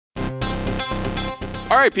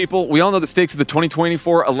All right, people, we all know the stakes of the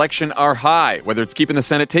 2024 election are high, whether it's keeping the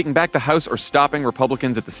Senate, taking back the House, or stopping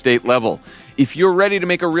Republicans at the state level. If you're ready to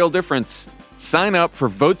make a real difference, sign up for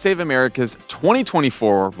Vote Save America's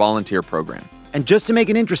 2024 volunteer program. And just to make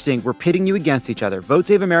it interesting, we're pitting you against each other. Vote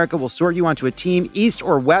Save America will sort you onto a team, east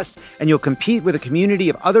or west, and you'll compete with a community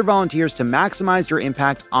of other volunteers to maximize your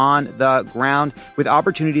impact on the ground with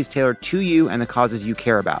opportunities tailored to you and the causes you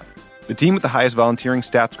care about. The team with the highest volunteering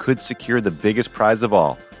stats could secure the biggest prize of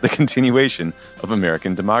all, the continuation of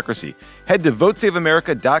American democracy. Head to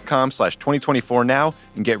votesaveamerica.com/2024 now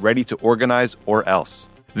and get ready to organize or else.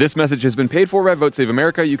 This message has been paid for by Vote Save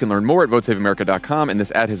America. You can learn more at votesaveamerica.com, and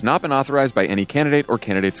this ad has not been authorized by any candidate or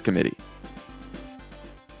candidates committee.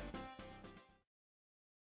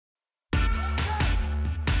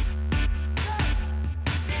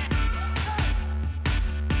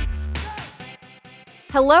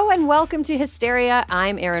 Hello and welcome to Hysteria.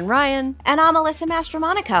 I'm Erin Ryan. And I'm Alyssa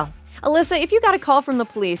Mastromonaco. Alyssa, if you got a call from the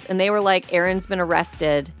police and they were like, Erin's been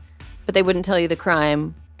arrested, but they wouldn't tell you the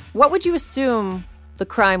crime, what would you assume the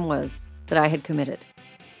crime was that I had committed?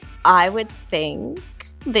 I would think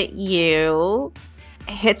that you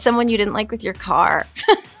hit someone you didn't like with your car.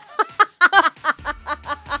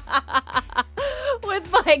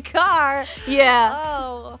 With my car? Yeah.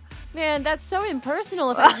 Oh, man, that's so impersonal.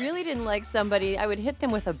 If I really didn't like somebody, I would hit them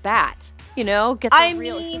with a bat. You know, just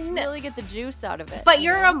really get the juice out of it. But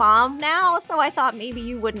you're a mom now, so I thought maybe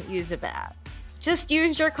you wouldn't use a bat. Just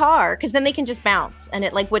use your car, because then they can just bounce, and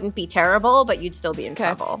it wouldn't be terrible, but you'd still be in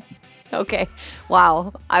trouble. Okay.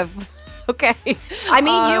 Wow. Okay. I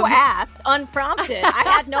mean, you asked unprompted. I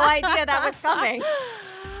had no idea that was coming.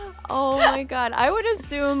 Oh my God. I would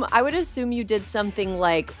assume you did something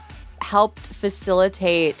like helped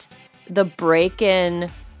facilitate the break-in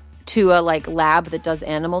to a lab that does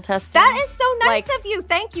animal testing. That is so nice of you.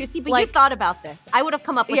 Thank you. See, but you thought about this. I would have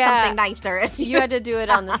come up with something nicer if you had to do it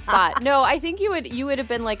on the spot. No, I think you would have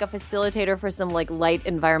been like a facilitator for some light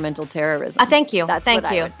environmental terrorism. Thank you. Thank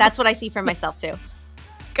you. That's what I see for myself too.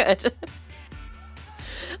 Good.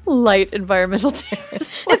 Light environmental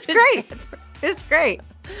terrorism. It's great. It's great.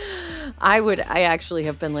 I actually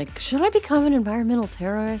have been like, should I become an environmental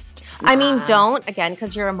terrorist? I mean, don't, again,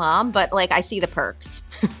 because you're a mom, but I see the perks.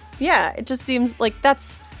 Yeah, it just seems like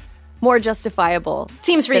that's more justifiable.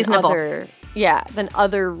 Seems reasonable. Than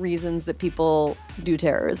other reasons that people do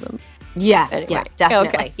terrorism. Yeah, anyway. Yeah, definitely.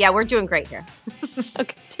 Okay. Yeah, we're doing great here.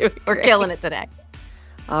 We're killing it today.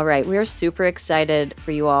 All right, we're super excited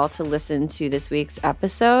for you all to listen to this week's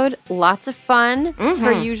episode. Lots of fun,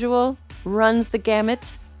 per usual. Runs the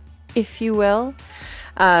gamut, if you will.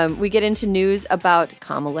 We get into news about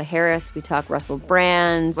Kamala Harris. We talk Russell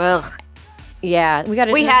Brand. Ugh. Yeah, we got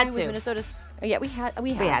an had interview to. with Minnesota's. Yeah, we had to.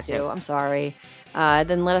 to. I'm sorry.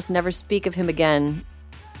 Then let us never speak of him again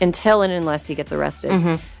until and unless he gets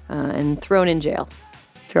arrested and thrown in jail,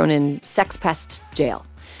 thrown in sex pest jail.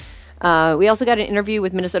 We also got an interview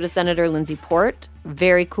with Minnesota Senator Lindsey Port.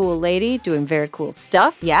 Very cool lady doing very cool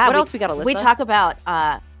stuff. Yeah. What else we got, Alyssa? We talk about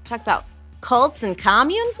cults and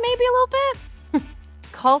communes, maybe a little bit.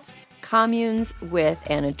 Cults, communes with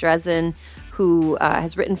Anna Drezen, who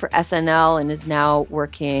has written for SNL and is now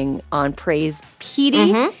working on Praise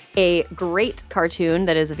Petey, a great cartoon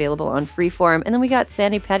that is available on Freeform. And then we got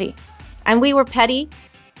Sandy Petty. And we were petty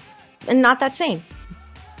and not that sane.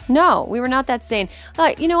 No, we were not that sane.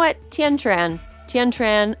 You know what? Tien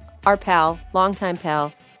Tran, our pal, longtime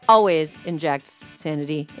pal, always injects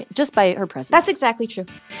sanity just by her presence. That's exactly true.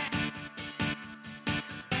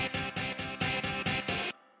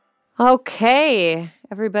 Okay,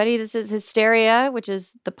 everybody, this is Hysteria, which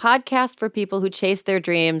is the podcast for people who chase their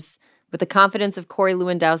dreams with the confidence of Corey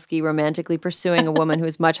Lewandowski romantically pursuing a woman who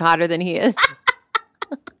is much hotter than he is.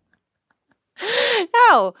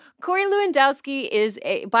 No, Corey Lewandowski is,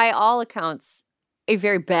 by all accounts, a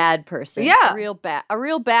very bad person. Yeah. A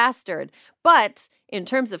real bastard. But in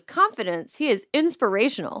terms of confidence, he is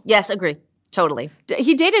inspirational. Yes, agree. Totally.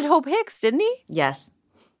 He dated Hope Hicks, didn't he? Yes.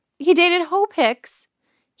 He dated Hope Hicks.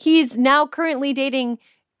 He's now currently dating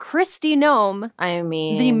Kristi Noem,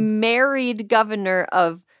 the married governor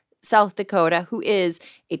of South Dakota, who is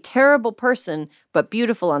a terrible person, but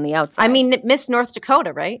beautiful on the outside. I mean, Miss North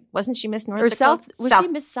Dakota, right? Wasn't she Miss North Dakota? Was she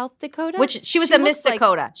Miss South Dakota? She was a Miss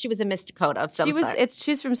Dakota. She was a Miss Dakota of some sort.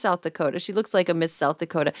 She's from South Dakota. She looks like a Miss South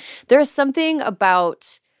Dakota. There's something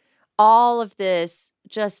about all of this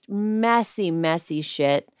just messy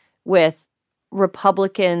shit with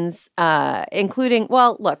Republicans, including,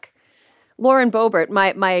 well, look, Lauren Boebert,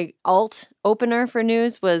 my alt opener for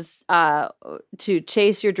news was to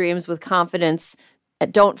chase your dreams with confidence.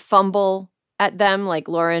 Don't fumble at them, like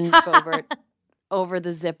Lauren Boebert over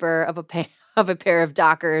the zipper of a pair of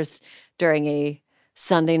Dockers during a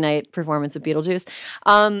Sunday night performance of Beetlejuice.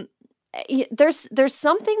 There's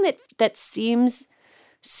something that seems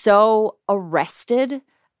so arrested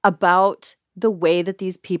about the way that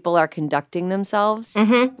these people are conducting themselves.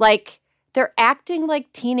 Mm-hmm. Like they're acting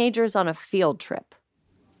like teenagers on a field trip.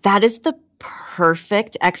 That is the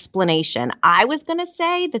perfect explanation. I was going to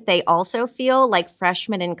say that they also feel like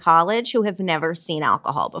freshmen in college who have never seen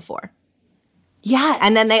alcohol before. Yes.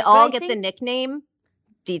 And then they all get the nickname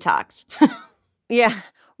Detox. Yeah,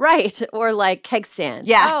 right. Or like keg stand.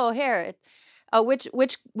 Yeah. Oh, here. Oh,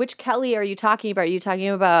 which Kelly are you talking about? Are you talking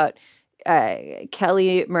about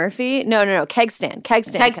Kelly Murphy? No. Keg stand.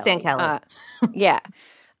 Kelly. Yeah.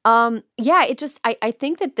 Yeah, it just I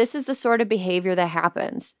think that this is the sort of behavior that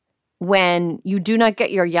happens when you do not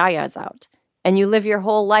get your yayas out and you live your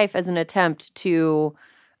whole life as an attempt to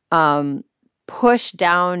push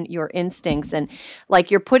down your instincts, and like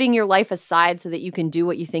you're putting your life aside so that you can do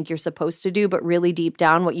what you think you're supposed to do, but really deep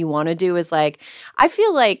down what you want to do is like, I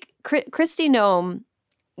feel like Kristi Noem,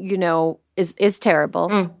 is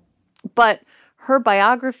terrible, but her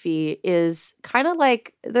biography is kind of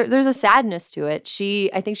like there's a sadness to it.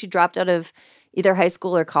 I think she dropped out of either high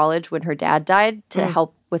school or college when her dad died to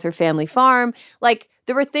help with her family farm. Like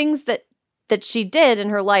there were things that she did in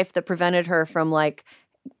her life that prevented her from like,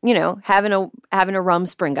 having a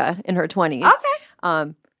rumspringa in her 20s.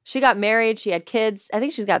 Okay. She got married. She had kids. I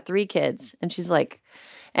think she's got 3 kids. And she's like,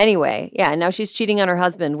 anyway, yeah. And now she's cheating on her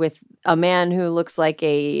husband with a man who looks like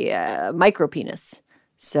a micro penis.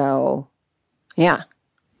 So, yeah.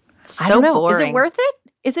 So I don't know. boring.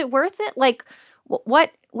 Is it worth it? Like,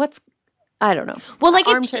 what's I don't know. Well, like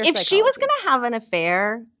if she was going to have an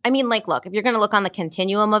affair, I mean, like, look, if you're going to look on the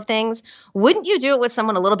continuum of things, wouldn't you do it with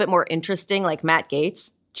someone a little bit more interesting like Matt Gaetz?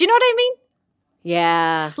 Do you know what I mean?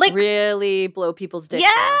 Yeah. Like really blow people's dicks. Yeah.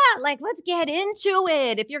 Off. Like, let's get into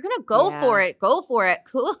it. If you're going to go for it, go for it.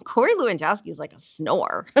 Cool. Corey Lewandowski's like a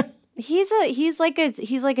snore. He's like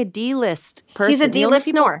a D-list person. He's a D-list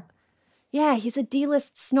snore. Yeah, he's a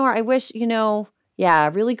D-list snore. I wish,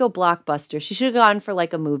 really go blockbuster. She should have gone for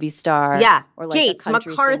like a movie star. Yeah. Or like Gates, a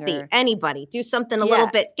country McCarthy, singer. anybody. Do something a little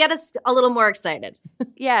bit. Get us a little more excited.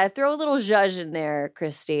 Yeah, throw a little zhuzh in there,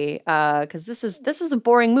 Kristi, because this was a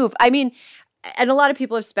boring move. I mean, and a lot of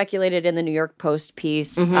people have speculated in the New York Post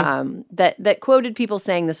piece that quoted people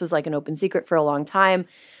saying this was like an open secret for a long time.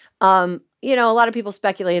 A lot of people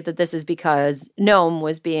speculated that this is because Noem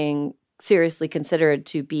was being seriously considered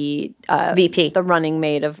to be VP, the running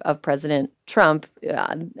mate of President Trump,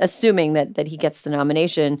 assuming that he gets the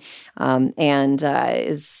nomination and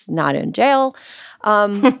is not in jail.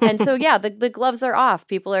 And so, yeah, the gloves are off.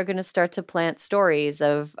 People are going to start to plant stories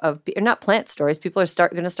of not plant stories. People are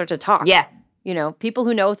going to start to talk. Yeah. People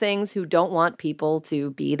who know things, who don't want people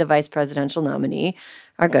to be the vice presidential nominee,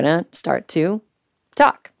 are going to start to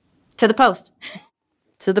talk. To the Post.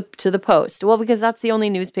 To the Post. Well, because that's the only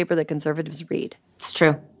newspaper that conservatives read. It's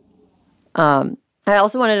true. I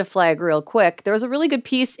also wanted to flag real quick. There was a really good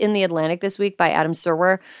piece in The Atlantic this week by Adam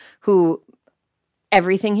Serwer, who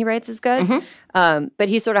everything he writes is good. But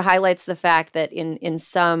he sort of highlights the fact that in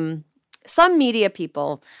some media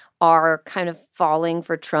people are kind of falling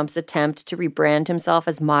for Trump's attempt to rebrand himself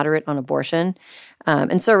as moderate on abortion.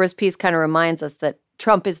 And Serwer's piece kind of reminds us that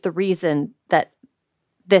Trump is the reason that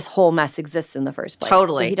this whole mess exists in the first place.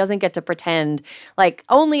 Totally. So he doesn't get to pretend like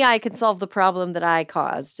only I can solve the problem that I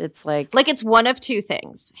caused. It's like it's one of two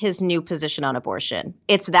things, his new position on abortion.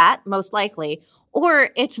 It's that, most likely,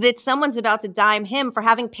 or it's that someone's about to dime him for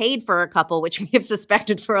having paid for a couple, which we have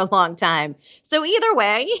suspected for a long time. So either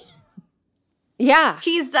way,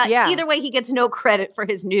 either way, he gets no credit for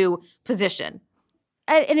his new position.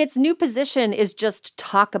 And its new position is just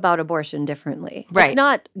talk about abortion differently. Right. It's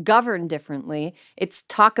not govern differently. It's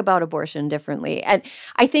talk about abortion differently. And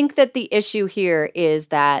I think that the issue here is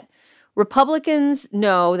that Republicans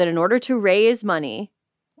know that in order to raise money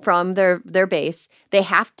from their base, they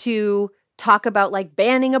have to talk about like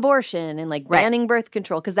banning abortion and like banning birth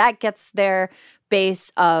control, because that gets their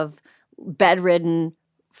base of bedridden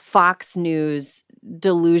Fox News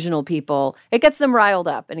delusional people. It gets them riled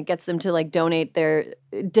up and it gets them to like donate their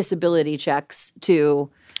disability checks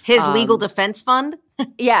to his legal defense fund.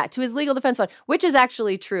 To his legal defense fund, which is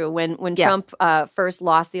actually true. When Trump first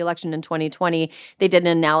lost the election in 2020, they did an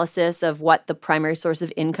analysis of what the primary source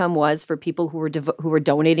of income was for people who were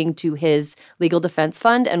donating to his legal defense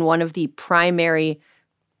fund, and one of the primary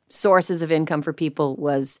sources of income for people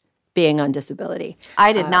was being on disability.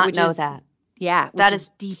 I did not know that. Yeah, that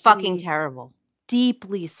is fucking terrible.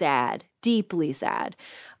 Deeply sad.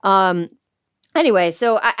 Anyway,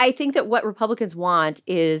 so I think that what Republicans want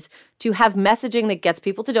is to have messaging that gets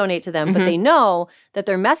people to donate to them, but they know that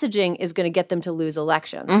their messaging is going to get them to lose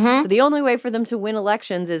elections. So the only way for them to win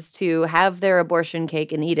elections is to have their abortion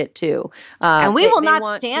cake and eat it too. And we will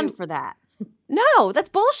not stand for that. No, that's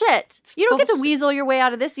bullshit. You don't get to weasel your way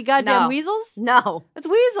out of this, you goddamn weasels. No. That's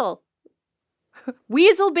weasel.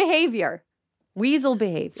 Weasel behavior. Weasel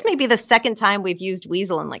behavior. This may be the second time we've used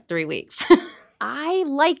weasel in like 3 weeks. I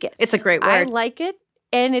like it. It's a great word. I like it,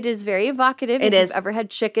 and it is very evocative. If you've ever had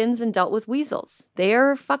chickens and dealt with weasels, they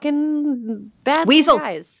are fucking bad weasels.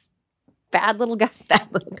 Guys. Bad little guys. Bad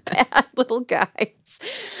little guys. Bad little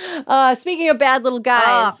guys. Speaking of bad little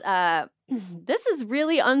guys, this is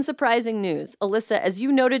really unsurprising news. Alyssa, as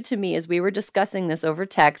you noted to me as we were discussing this over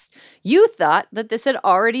text, you thought that this had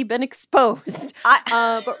already been exposed.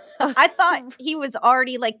 I thought he was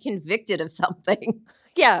already like convicted of something.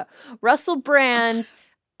 Yeah. Russell Brand,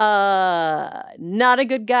 not a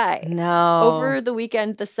good guy. No. Over the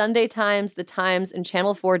weekend, the Sunday Times, the Times, and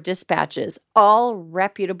Channel 4 Dispatches, all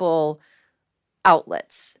reputable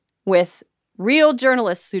outlets with real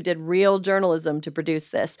journalists who did real journalism to produce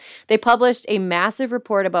this. They published a massive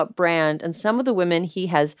report about Brand and some of the women he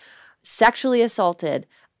has sexually assaulted,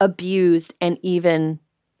 abused, and even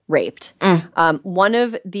raped. One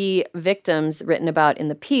of the victims written about in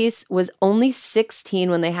the piece was only 16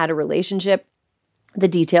 when they had a relationship. The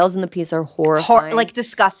details in the piece are horrifying. Like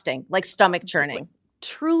disgusting, like stomach churning.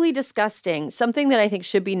 Truly disgusting. Something that I think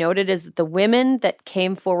should be noted is that the women that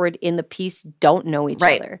came forward in the piece don't know each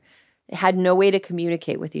other. They had no way to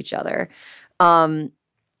communicate with each other.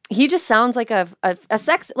 He just sounds like a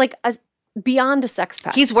sex, like a beyond a sex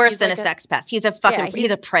pest. He's worse than like a sex pest. He's a fucking,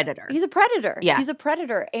 he's a predator. He's a predator. Yeah. He's a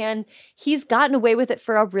predator. And he's gotten away with it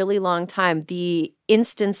for a really long time. The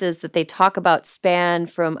instances that they talk about span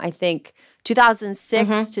from, I think,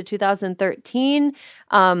 2006 to 2013.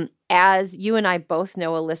 As you and I both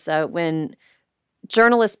know, Alyssa, when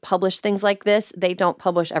journalists publish things like this, they don't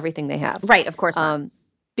publish everything they have. Right, of course not.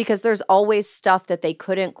 Because there's always stuff that they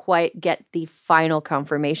couldn't quite get the final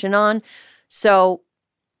confirmation on. So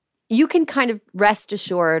you can kind of rest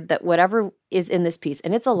assured that whatever is in this piece,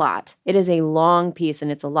 and it's a lot, it is a long piece and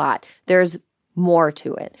it's a lot, there's more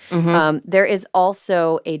to it. There is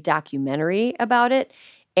also a documentary about it,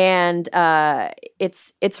 and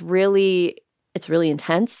it's really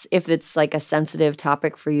intense. If it's like a sensitive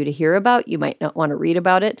topic for you to hear about, you might not want to read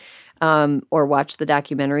about it or watch the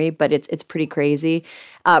documentary, but it's pretty crazy.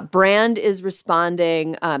 Brand is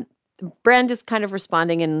responding. Brand is kind of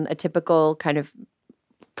responding in a typical kind of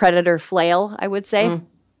predator flail, I would say.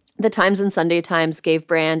 The Times and Sunday Times gave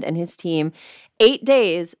Brand and his team 8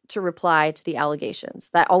 days to reply to the allegations.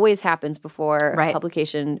 That always happens before a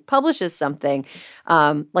publication publishes something.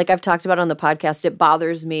 Like I've talked about on the podcast, it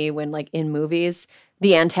bothers me when, like, in movies,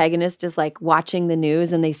 the antagonist is like watching the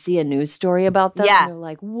news and they see a news story about them. And they're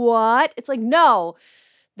like, what? It's like, no,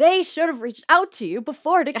 they should have reached out to you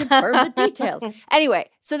before to confirm the details. Anyway,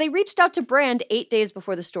 so they reached out to Brand 8 days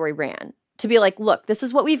before the story ran to be like, look, this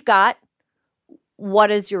is what we've got. What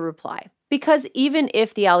is your reply? Because even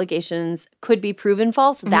if the allegations could be proven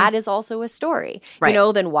false, that is also a story. You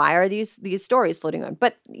know, then why are these stories floating on?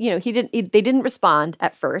 But, you know, they didn't respond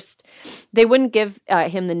at first. They wouldn't give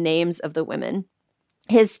him the names of the women.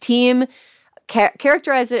 His team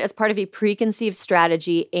characterized it as part of a preconceived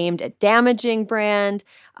strategy aimed at damaging Brand.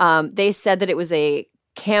 They said that it was a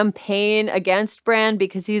campaign against Brand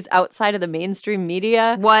because he's outside of the mainstream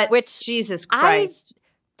media. What? Which Jesus Christ.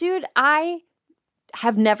 I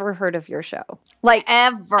have never heard of your show. Like,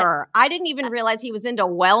 ever. I didn't even realize he was into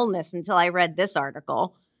wellness until I read this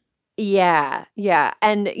article. Yeah.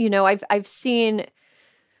 And, you know, I've seen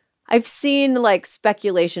like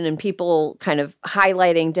speculation and people kind of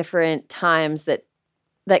highlighting different times that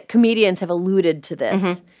comedians have alluded to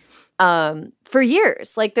this for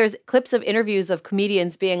years. Like, there's clips of interviews of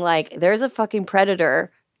comedians being like, there's a fucking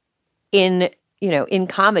predator in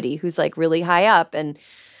comedy who's like really high up, and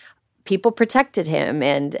people protected him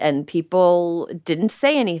and people didn't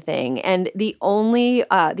say anything. And the only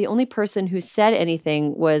person who said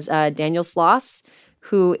anything was Daniel Sloss,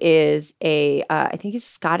 who is I think he's a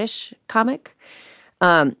Scottish comic.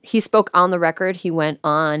 He spoke on the record. He went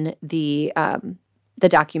on the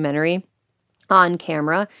documentary on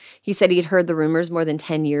camera. He said he'd heard the rumors more than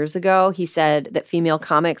 10 years ago. He said that female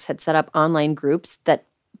comics had set up online groups that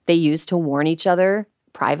they used to warn each other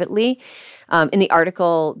privately. In the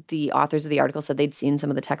article, the authors of the article said they'd seen some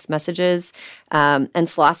of the text messages. And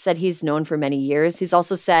Sloss said he's known for many years. He's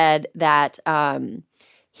also said that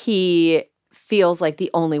he feels like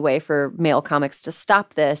the only way for male comics to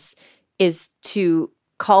stop this is to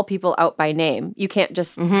call people out by name. You can't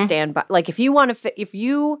just stand by. Like if you want to, if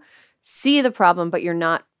you see the problem, but you're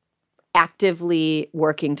not actively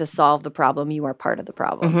working to solve the problem, you are part of the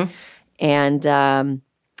problem. And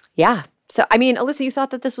yeah. So, I mean, Alyssa, you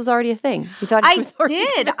thought that this was already a thing. You thought I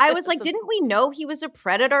did. I was like, didn't we know he was a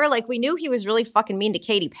predator? Like, we knew he was really fucking mean to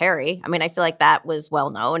Katy Perry. I mean, I feel like that was well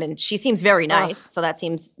known, and she seems very nice, so that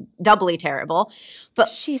seems doubly terrible. But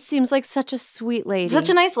she seems like such a sweet lady. Such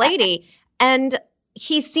a nice lady. And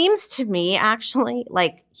he seems to me, actually,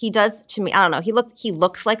 like he does to me, I don't know, he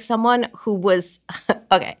looks like someone who was,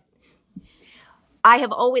 okay.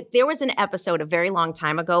 There was an episode a very long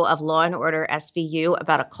time ago of Law and Order SVU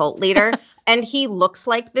about a cult leader, and he looks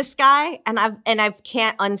like this guy, and I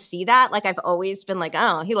can't unsee that. Like I've always been like,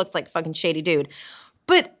 oh, he looks like a fucking shady dude.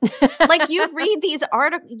 But like you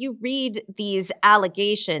read these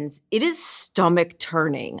allegations, it is stomach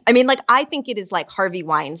turning. I mean, like I think it is like Harvey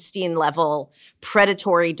Weinstein level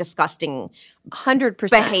predatory, disgusting 100%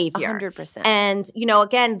 behavior. 100%. And you know,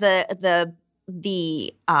 again, the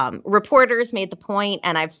reporters made the point,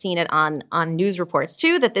 and I've seen it on news reports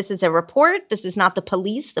too, that this is a report. This is not the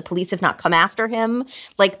police. The police have not come after him.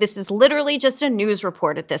 Like this is literally just a news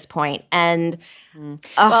report at this point. And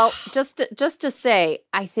well, just to say,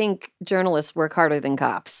 I think journalists work harder than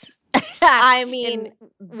cops. I mean,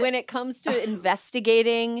 when it comes to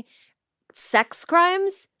investigating sex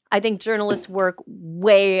crimes, I think journalists work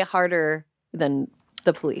way harder than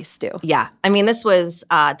the police do. Yeah. I mean, this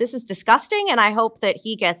is disgusting, and I hope that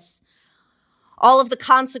he gets all of the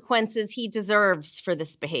consequences he deserves for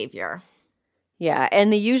this behavior. Yeah,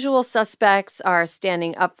 and the usual suspects are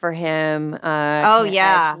standing up for him.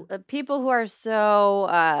 People who are so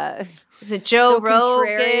is it Joe so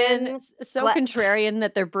Rogan? Contrarian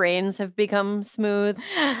that their brains have become smooth.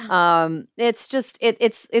 It's just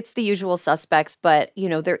it's the usual suspects, but you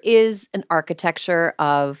know there is an architecture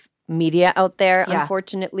of media out there,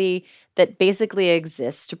 unfortunately, that basically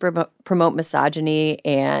exists to promote misogyny,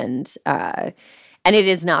 and it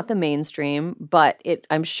is not the mainstream, but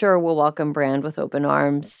I'm sure will welcome Brand with open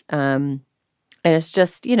arms. And it's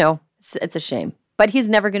just, you know, it's a shame. But he's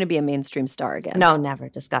never going to be a mainstream star again. No, never.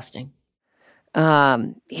 Disgusting.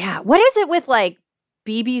 Yeah. What is it with like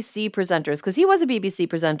BBC presenters? Because he was a BBC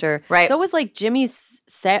presenter. Right. So was like Jimmy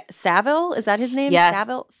Savile. Is that his name? Yes.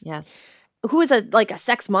 Savile? Yes. Who is a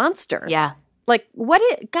sex monster. Yeah. Like,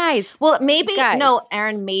 guys? Well, maybe, guys. No,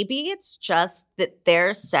 Aaron, maybe it's just that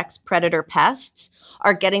their sex predator pests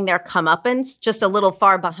are getting their comeuppance just a little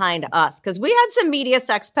far behind us, because we had some media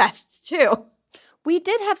sex pests too. We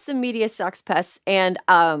did have some media sex pests, and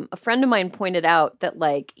a friend of mine pointed out that,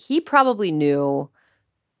 like, he probably knew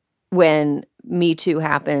when Me Too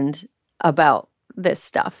happened about this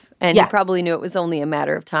stuff, and he probably knew it was only a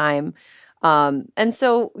matter of time. And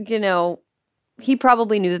so, you know, he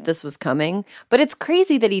probably knew that this was coming, but it's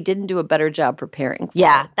crazy that he didn't do a better job preparing for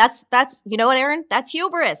it. That's you know what, Aaron? That's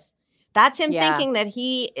hubris. That's him thinking that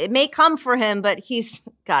it may come for him, but he's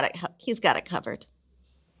got it covered.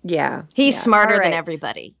 Yeah. He's smarter than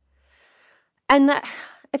everybody. And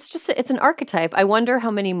it's an archetype. I wonder how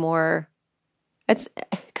many more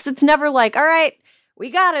because it's never like, all right, we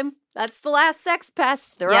got him. That's the last sex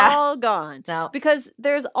pest. They're all gone. No. Because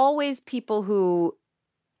there's always people who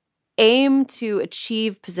aim to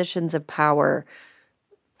achieve positions of power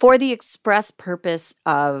for the express purpose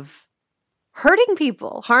of hurting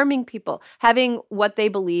people, harming people, having what they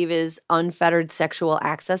believe is unfettered sexual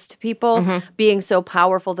access to people, being so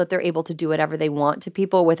powerful that they're able to do whatever they want to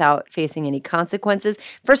people without facing any consequences.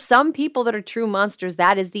 For some people that are true monsters,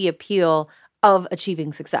 that is the appeal of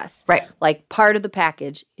achieving success. Right. Like part of the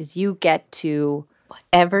package is you get to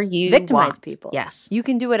whatever you victimize want. people. Yes. You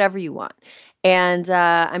can do whatever you want. And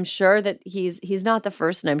I'm sure that he's not the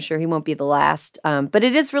first, and I'm sure he won't be the last. But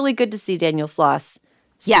it is really good to see Daniel Sloss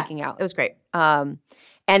speaking out. It was great. And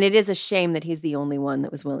it is a shame that he's the only one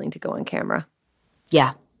that was willing to go on camera.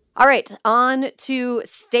 Yeah. All right, on to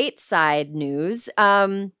stateside news.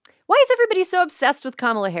 Why is everybody so obsessed with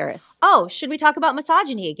Kamala Harris? Oh, should we talk about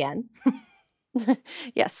misogyny again?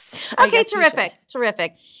 Yes. Okay,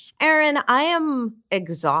 terrific. Aaron, I am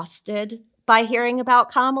exhausted by hearing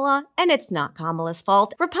about Kamala, and it's not Kamala's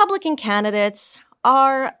fault. Republican candidates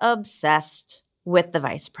are obsessed with the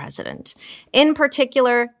vice president. In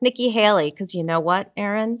particular, Nikki Haley, because you know what,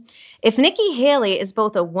 Aaron? If Nikki Haley is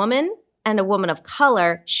both a woman and a woman of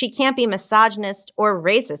color, she can't be misogynist or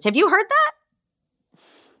racist. Have you heard that?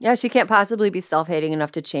 Yeah, she can't possibly be self-hating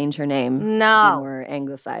enough to change her name to be more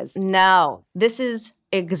anglicized. No, this is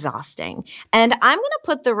exhausting. And I'm going to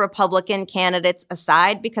put the Republican candidates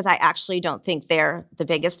aside because I actually don't think they're the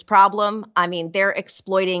biggest problem. I mean, they're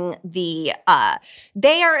exploiting this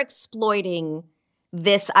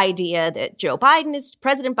idea that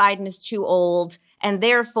President Biden is too old, and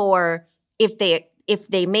therefore, if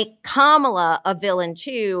they make Kamala a villain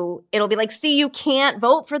too, it'll be like, see, you can't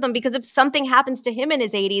vote for them because if something happens to him in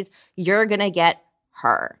his 80s, you're going to get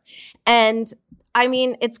her. And I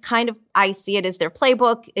mean, it's kind of, I see it as their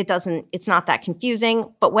playbook. It's not that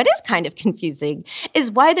confusing. But what is kind of confusing is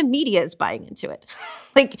why the media is buying into it.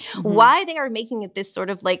 Why they are making it this sort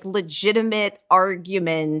of like legitimate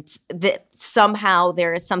argument that somehow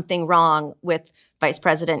there is something wrong with Vice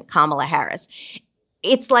President Kamala Harris.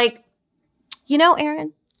 It's like,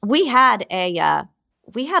 Aaron, we had a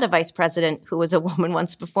vice president who was a woman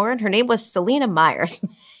once before, and her name was Selena Myers.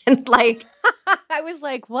 And I was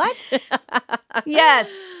like, what?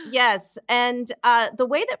 Yes. And the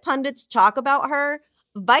way that pundits talk about her,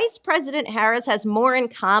 Vice President Harris has more in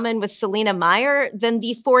common with Selena Meyer than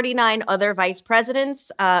the 49 other vice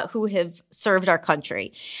presidents who have served our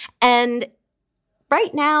country. And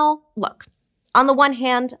right now, look, on the one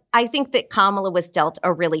hand, I think that Kamala was dealt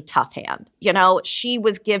a really tough hand. She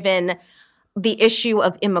was given the issue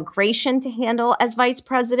of immigration to handle as vice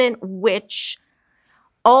president, which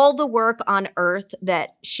all the work on earth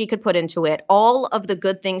that she could put into it, all of the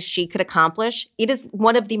good things she could accomplish, it is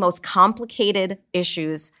one of the most complicated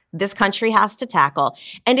issues this country has to tackle.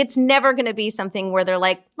 And it's never going to be something where they're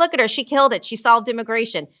like, look at her, she killed it, she solved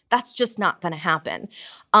immigration. That's just not going to happen.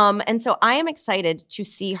 And so I am excited to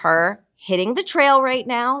see her hitting the trail right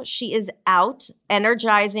now. She is out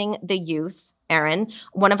energizing the youth. Aaron,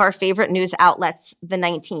 one of our favorite news outlets, The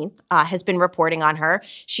 19th, has been reporting on her.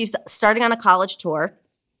 She's starting on a college tour.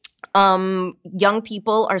 Young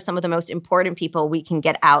people are some of the most important people we can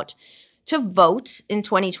get out to vote in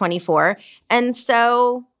 2024. And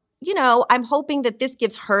so, I'm hoping that this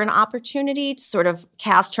gives her an opportunity to sort of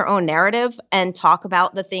cast her own narrative and talk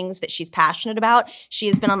about the things that she's passionate about. She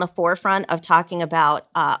has been on the forefront of talking about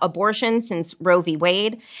abortion since Roe v.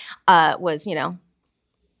 Wade was,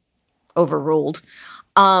 overruled.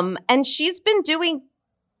 And she's been doing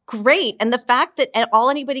great. And the fact that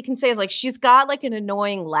all anybody can say is she's got an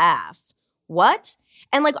annoying laugh. What?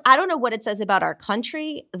 And I don't know what it says about our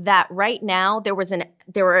country that right now there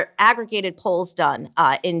were aggregated polls done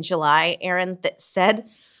in July, Aaron, that said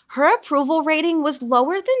her approval rating was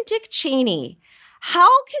lower than Dick Cheney. How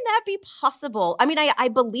can that be possible? I mean, I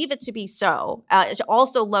believe it to be so. It's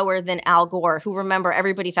also lower than Al Gore, who, remember,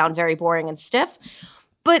 everybody found very boring and stiff.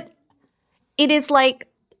 But it is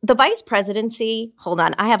the vice presidency. Hold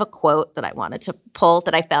on. I have a quote that I wanted to pull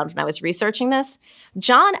that I found when I was researching this.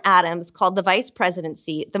 John Adams called the vice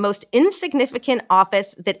presidency the most insignificant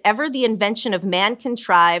office that ever the invention of man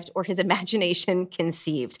contrived or his imagination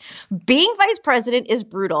conceived. Being vice president is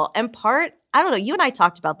brutal. And I don't know, you and I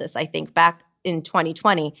talked about this, I think, back in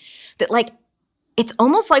 2020, that it's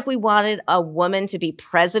almost like we wanted a woman to be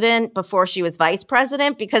president before she was vice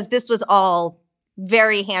president because this was all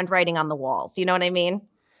very handwriting on the walls. You know what I mean?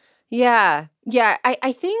 Yeah.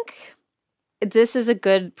 I think this is a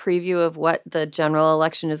good preview of what the general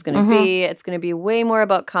election is going to be. It's going to be way more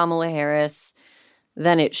about Kamala Harris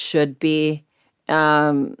than it should be.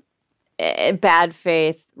 Bad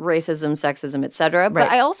faith, racism, sexism, et cetera. But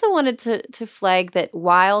I also wanted to flag that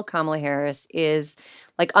while Kamala Harris is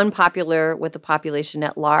unpopular with the population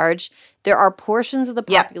at large, there are portions of the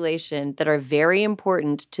population that are very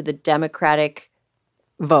important to the Democratic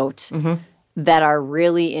vote that are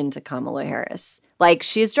really into Kamala Harris.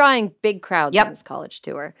 She's drawing big crowds on this college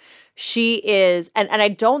tour. She is, and I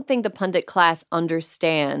don't think the pundit class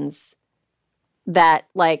understands that,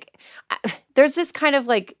 there's this kind of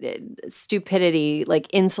stupidity,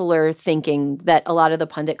 insular thinking that a lot of the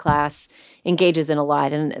pundit class engages in a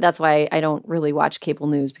lot. And that's why I don't really watch cable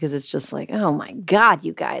news, because it's just oh my God,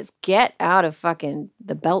 you guys, get out of fucking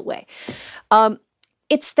the Beltway.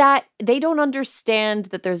 It's that they don't understand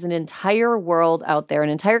that there's an entire world out there, an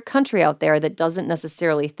entire country out there that doesn't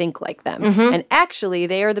necessarily think like them. And actually,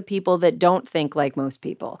 they are the people that don't think like most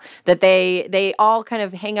people. That they all kind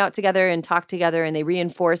of hang out together and talk together, and they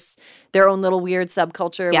reinforce their own little weird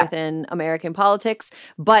subculture within American politics.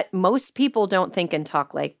 But most people don't think and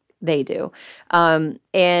talk like they do.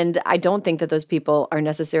 And I don't think that those people are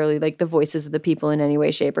necessarily the voices of the people in any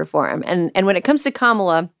way, shape, or form. And when it comes to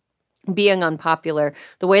Kamala being unpopular,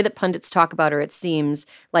 the way that pundits talk about her, it seems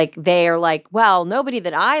they are well, nobody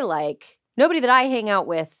that I hang out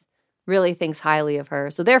with really thinks highly of her,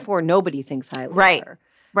 so therefore nobody thinks highly of her.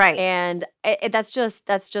 Right. And that's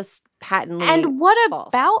just patently And what false.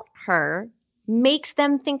 about her makes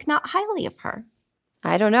them think not highly of her?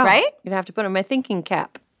 I don't know. Right? You're gonna have to put on my thinking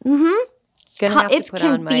cap. Mm-hmm. It's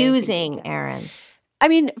confusing, Aaron. I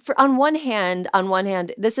mean, on one hand,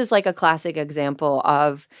 this is like a classic example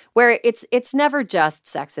of where it's never just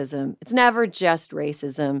sexism. It's never just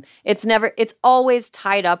racism. It's always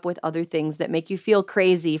tied up with other things that make you feel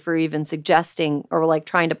crazy for even suggesting or like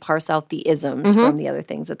trying to parse out the isms from the other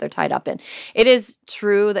things that they're tied up in. It is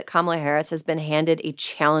true that Kamala Harris has been handed a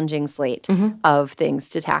challenging slate of things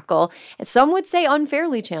to tackle. And some would say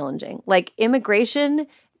unfairly challenging, like immigration.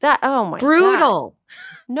 Oh my God. Brutal.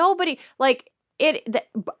 Nobody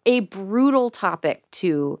a brutal topic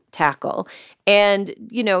to tackle. And,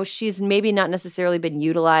 she's maybe not necessarily been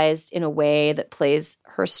utilized in a way that plays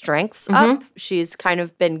her strengths up. She's kind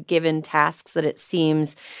of been given tasks that it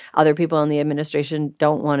seems other people in the administration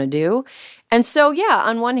don't want to do. And so, yeah,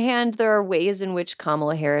 on one hand, there are ways in which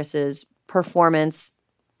Kamala Harris's performance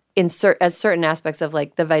as certain aspects of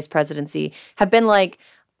like the vice presidency have been like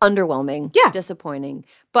underwhelming, disappointing.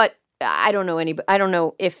 But I don't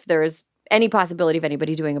know if there's any possibility of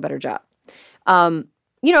anybody doing a better job.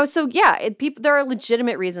 So yeah, there are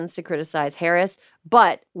legitimate reasons to criticize Harris,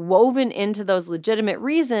 but woven into those legitimate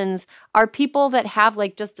reasons are people that have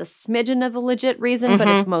like just a smidgen of the legit reason, but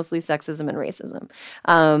it's mostly sexism and racism.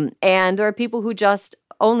 And there are people who just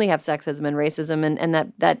only have sexism and racism, and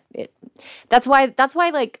that's why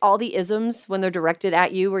like all the isms when they're directed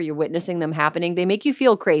at you or you're witnessing them happening, they make you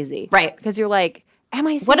feel crazy, right? Because you're like,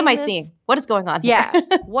 what am I seeing? What is going on here?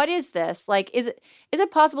 Yeah. What is this? Like, is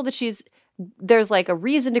it possible that there's like a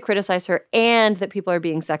reason to criticize her and that people are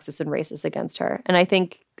being sexist and racist against her? And I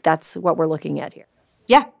think that's what we're looking at here.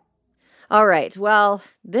 Yeah. All right. Well,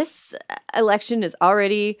 this election is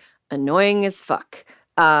already annoying as fuck.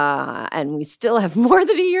 And we still have more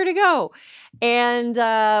than a year to go. And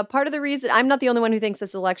part of the reason, I'm not the only one who thinks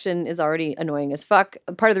this election is already annoying as fuck.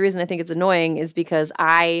 Part of the reason I think it's annoying is because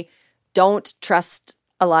I don't trust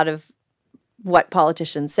a lot of what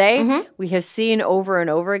politicians say. We have seen over and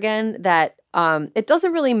over again that it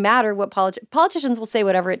doesn't really matter what politicians will say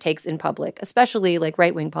whatever it takes in public, especially like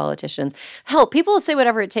right-wing politicians. Hell, people will say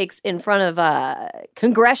whatever it takes in front of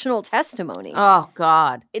congressional testimony. Oh,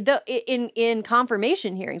 God. In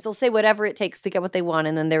confirmation hearings, they'll say whatever it takes to get what they want,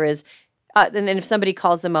 and then there is and if somebody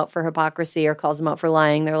calls them out for hypocrisy or calls them out for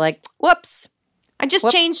lying, they're like, whoops. I just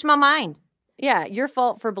changed my mind. Yeah, your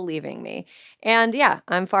fault for believing me. And yeah,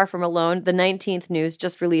 I'm far from alone. The 19th News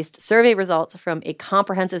just released survey results from a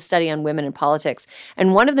comprehensive study on women in politics.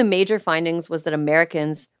 And one of the major findings was that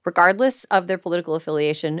Americans, regardless of their political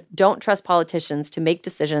affiliation, don't trust politicians to make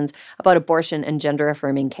decisions about abortion and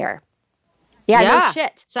gender-affirming care. Yeah, no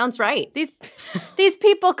shit. Sounds right. These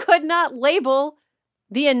people could not label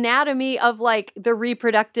the anatomy of like the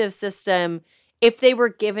reproductive system if they were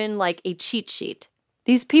given like a cheat sheet.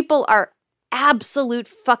 These people are absolute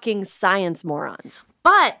fucking science morons.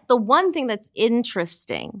 But the one thing that's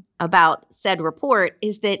interesting about said report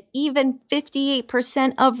is that even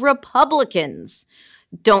 58% of Republicans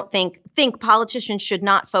don't think politicians should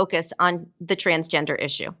not focus on the transgender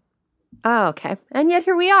issue. Oh, okay. And yet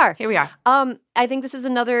here we are. Here we are. I think this is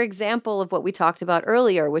another example of what we talked about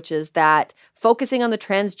earlier, which is that focusing on the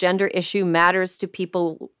transgender issue matters to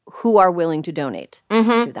people who are willing to donate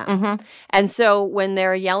to them. And so when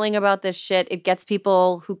they're yelling about this shit, it gets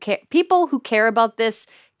people who care about this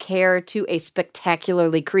care to a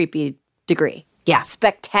spectacularly creepy degree. Yeah.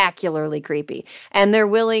 Spectacularly creepy. And they're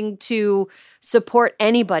willing to support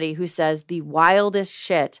anybody who says the wildest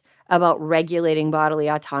shit about regulating bodily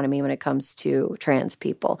autonomy when it comes to trans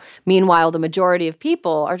people. Meanwhile, the majority of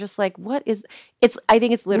people are just like, I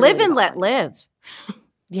think it's literally live and let live.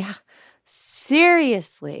 Yeah.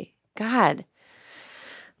 Seriously. God.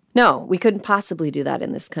 No, we couldn't possibly do that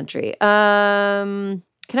in this country. Can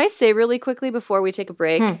I say really quickly before we take a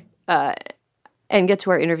break and get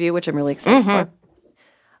to our interview, which I'm really excited for?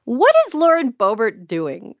 What is Lauren Boebert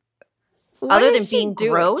doing? Other than being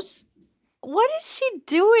gross? What is she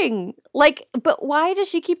doing? Like, but why does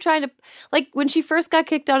she keep trying to, like, when she first got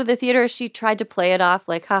kicked out of the theater, she tried to play it off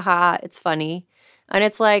like, haha, it's funny. And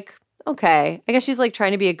it's like, okay, I guess she's like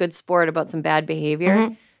trying to be a good sport about some bad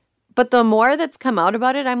behavior. But the more that's come out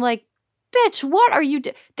about it, I'm like, bitch, what are you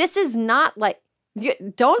doing? This is not like, you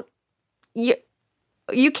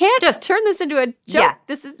can't just turn this into a joke. Yeah,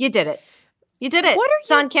 this is, you did it. You did it. What are it's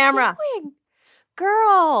you on camera. doing?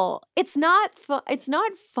 Girl, it's not it's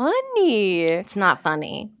not funny. It's not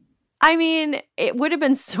funny. I mean, it would have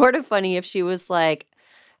been sort of funny if she was like,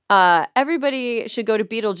 everybody should go to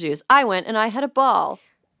Beetlejuice. I went and I had a ball.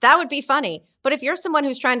 That would be funny. But if you're someone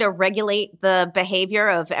who's trying to regulate the behavior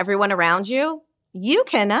of everyone around you, you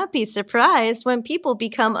cannot be surprised when people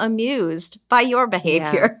become amused by your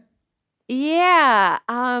behavior. Yeah.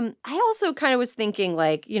 I also kind of was thinking,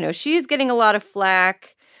 like, she's getting a lot of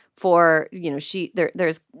flack for,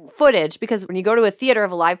 there's footage, because when you go to a theater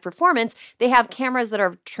of a live performance, they have cameras that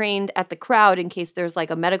are trained at the crowd in case there's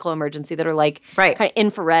like a medical emergency that are like kind of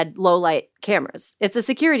infrared low light cameras. It's a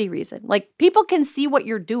security reason. Like, people can see what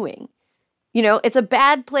you're doing. It's a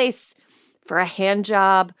bad place for a hand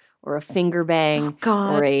job or a finger bang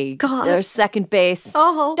or a second base.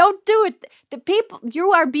 Oh. Don't do it. The people,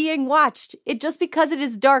 you are being watched. Just because it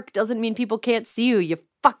is dark doesn't mean people can't see you, you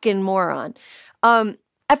fucking moron.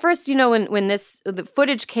 At first, when the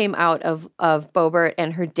footage came out of Boebert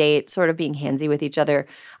and her date sort of being handsy with each other,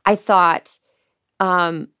 I thought,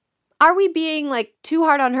 are we being like too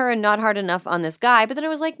hard on her and not hard enough on this guy? But then I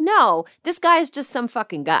was like, no, this guy is just some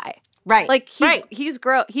fucking guy. Right. Like he's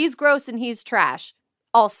gross and he's trash.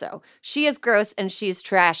 Also, she is gross and she's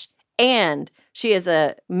trash, and she is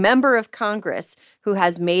a member of Congress who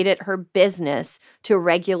has made it her business to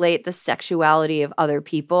regulate the sexuality of other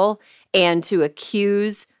people and to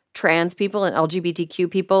accuse trans people and LGBTQ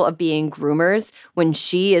people of being groomers when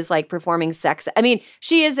she is like performing sex. I mean,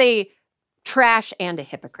 she is a trash and a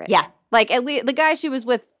hypocrite. Yeah. Like, at least the guy she was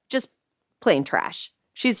with, just plain trash.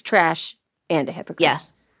 She's trash and a hypocrite.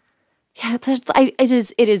 Yes. Yeah,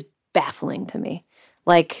 it is baffling to me.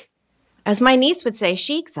 Like, as my niece would say,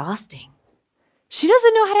 she exhausting. She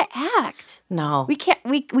doesn't know how to act. No. We can't,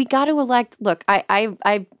 we got to elect, look,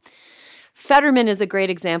 Fetterman is a great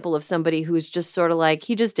example of somebody who's just sort of like,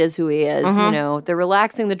 he just is who he is. They're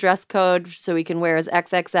relaxing the dress code so he can wear his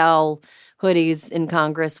XXL hoodies in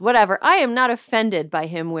Congress, whatever. I am not offended by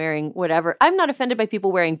him wearing whatever. I'm not offended by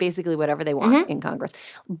people wearing basically whatever they want in Congress.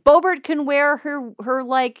 Boebert can wear her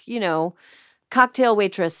like, cocktail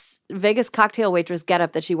waitress, Vegas cocktail waitress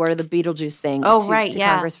getup that she wore to the Beetlejuice thing to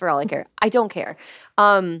Congress for all I care. I don't care.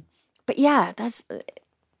 But yeah,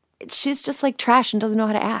 she's just like trash and doesn't know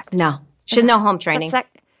how to act. No. She has no home training.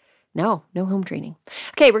 No home training.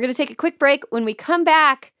 Okay, we're going to take a quick break. When we come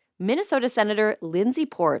back, Minnesota Senator Lindsey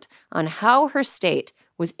Port on how her state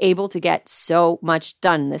was able to get so much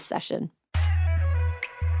done this session.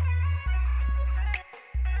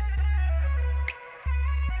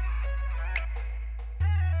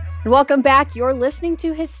 Welcome back. You're listening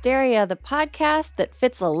to Hysteria, the podcast that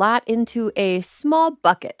fits a lot into a small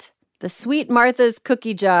bucket. The Sweet Martha's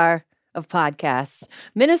cookie jar of podcasts.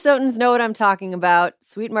 Minnesotans know what I'm talking about.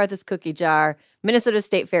 Sweet Martha's cookie jar, Minnesota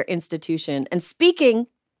State Fair institution. And speaking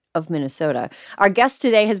of Minnesota, our guest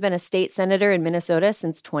today has been a state senator in Minnesota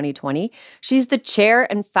since 2020. She's the chair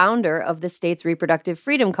and founder of the state's Reproductive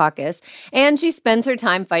Freedom Caucus, and she spends her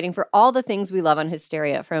time fighting for all the things we love on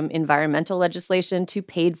Hysteria, from environmental legislation to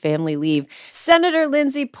paid family leave. Senator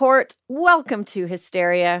Lindsey Port, welcome to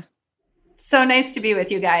Hysteria. So nice to be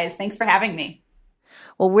with you guys. Thanks for having me.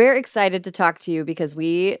 Well, we're excited to talk to you because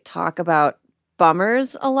we talk about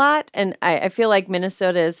bummers a lot. And I feel like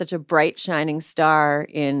Minnesota is such a bright, shining star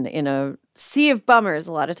in a sea of bummers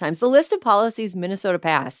a lot of times. The list of policies Minnesota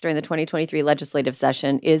passed during the 2023 legislative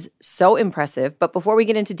session is so impressive. But before we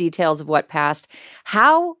get into details of what passed,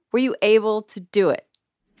 how were you able to do it?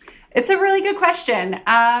 It's a really good question.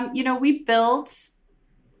 We built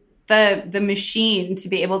the machine to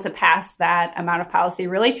be able to pass that amount of policy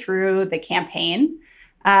really through the campaign.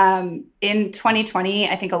 In 2020,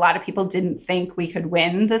 I think a lot of people didn't think we could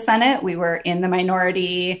win the Senate. We were in the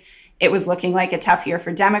minority. It was looking like a tough year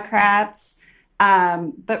for Democrats.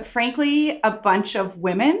 But frankly, a bunch of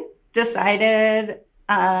women decided,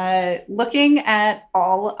 looking at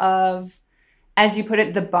all of, as you put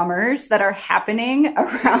it, the bummers that are happening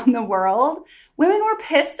around the world, women were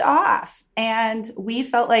pissed off. And we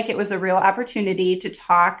felt like it was a real opportunity to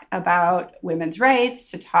talk about women's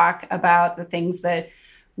rights, to talk about the things that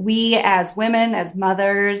we as women, as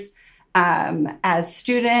mothers, as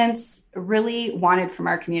students really wanted from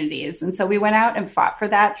our communities. And so we went out and fought for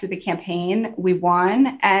that through the campaign. We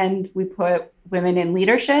won, and we put women in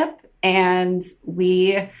leadership, and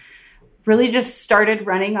we really just started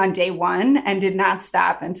running on day one and did not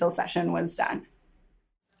stop until session was done.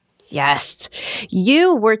 Yes.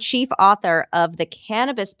 You were chief author of the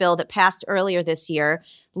cannabis bill that passed earlier this year,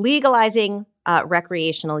 legalizing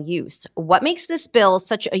recreational use. What makes this bill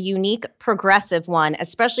such a unique, progressive one,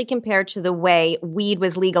 especially compared to the way weed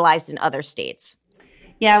was legalized in other states?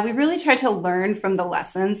 Yeah, we really tried to learn from the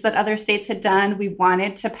lessons that other states had done. We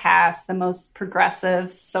wanted to pass the most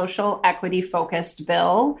progressive, social equity-focused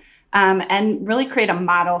bill and really create a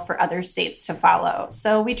model for other states to follow.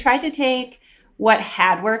 So we tried to take what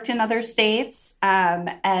had worked in other states,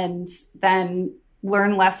 and then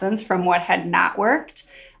learn lessons from what had not worked.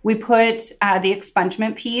 We put the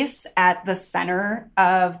expungement piece at the center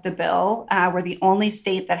of the bill. We're the only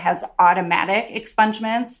state that has automatic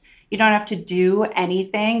expungements. You don't have to do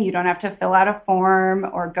anything. You don't have to fill out a form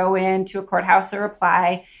or go into a courthouse or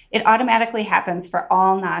apply. It automatically happens for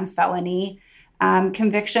all non-felony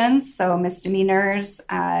convictions, so misdemeanors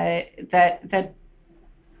that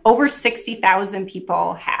over 60,000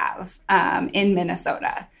 people have in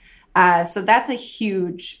Minnesota. So that's a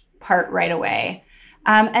huge part right away.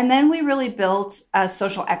 And then we really built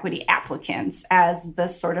social equity applicants as the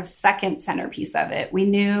sort of second centerpiece of it. We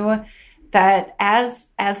knew that as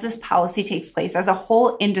this policy takes place, as a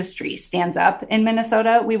whole industry stands up in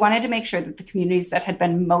Minnesota, we wanted to make sure that the communities that had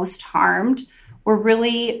been most harmed were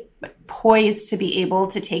really poised to be able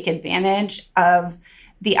to take advantage of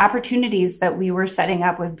the opportunities that we were setting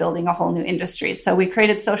up with building a whole new industry. So we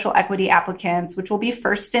created social equity applicants, which will be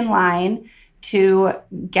first in line to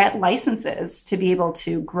get licenses to be able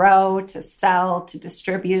to grow, to sell, to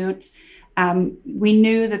distribute. We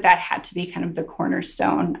knew that had to be kind of the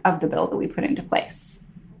cornerstone of the bill that we put into place.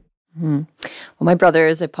 Well, my brother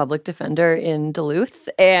is a public defender in Duluth,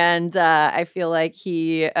 and I feel like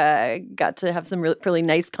he got to have some really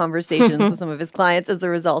nice conversations with some of his clients as a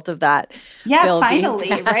result of that. Yeah, bill finally,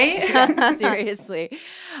 being passed. Right? Seriously.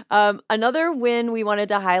 Another win we wanted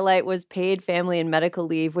to highlight was paid family and medical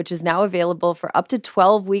leave, which is now available for up to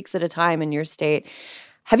 12 weeks at a time in your state.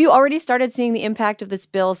 Have you already started seeing the impact of this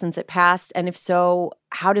bill since it passed? And if so,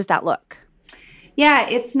 how does that look? Yeah,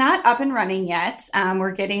 it's not up and running yet.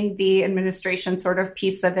 We're getting the administration sort of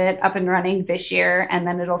piece of it up and running this year, and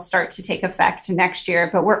then it'll start to take effect next year.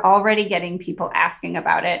 But we're already getting people asking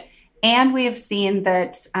about it. And we have seen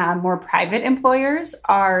that more private employers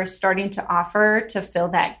are starting to offer to fill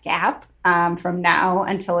that gap from now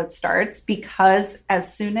until it starts, because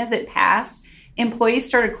as soon as it passed, employees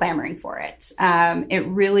started clamoring for it. It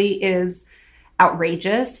really is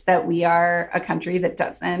outrageous that we are a country that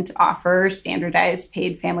doesn't offer standardized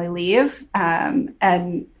paid family leave.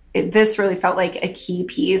 This really felt like a key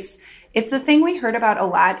piece. It's a thing we heard about a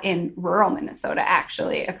lot in rural Minnesota,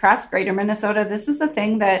 actually. Across greater Minnesota, this is a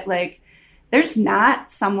thing that, there's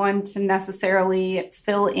not someone to necessarily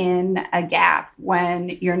fill in a gap when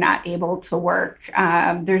you're not able to work. You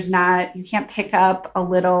can't pick up a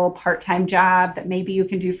little part-time job that maybe you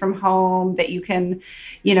can do from home, that you can,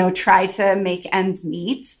 try to make ends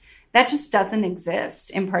meet. That just doesn't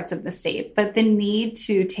exist in parts of the state. But the need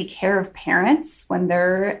to take care of parents when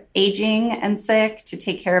they're aging and sick, to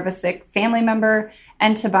take care of a sick family member,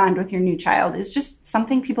 and to bond with your new child is just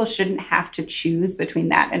something people shouldn't have to choose between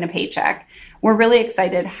that and a paycheck. We're really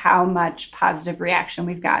excited how much positive reaction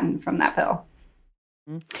we've gotten from that bill.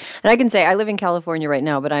 And I can say I live in California right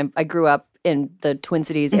now, but I grew up in the Twin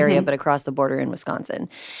Cities area, but across the border in Wisconsin.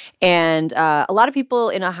 And a lot of people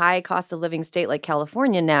in a high cost of living state like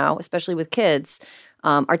California now, especially with kids,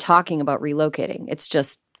 are talking about relocating. It's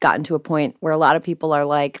just gotten to a point where a lot of people are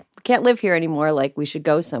like, we can't live here anymore, we should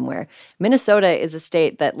go somewhere. Minnesota is a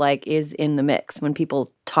state that is in the mix when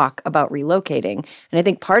people talk about relocating. And I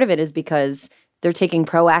think part of it is because they're taking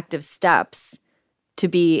proactive steps to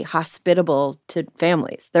be hospitable to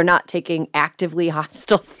families. They're not taking actively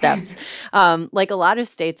hostile steps like a lot of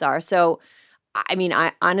states are. So,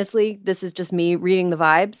 I honestly, this is just me reading the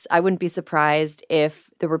vibes. I wouldn't be surprised if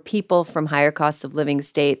there were people from higher cost of living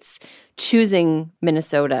states choosing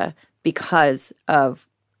Minnesota because of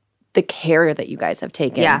the care that you guys have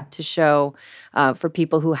taken to show for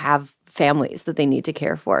people who have families that they need to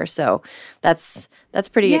care for. So that's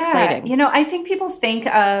pretty exciting. I think people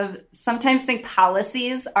sometimes think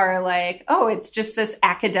policies are it's just this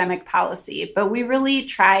academic policy. But we really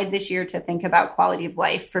tried this year to think about quality of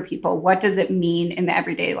life for people. What does it mean in the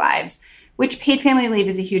everyday lives? Which paid family leave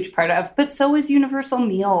is a huge part of, but so is universal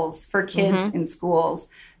meals for kids in schools.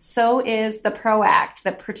 So is the PRO Act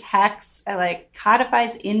that protects,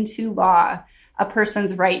 codifies into law a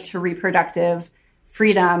person's right to reproductive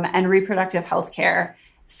freedom and reproductive health care.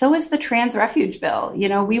 So is the trans refuge bill.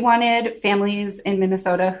 We wanted families in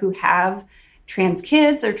Minnesota who have trans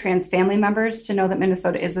kids or trans family members to know that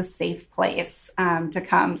Minnesota is a safe place to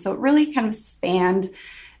come. So it really kind of spanned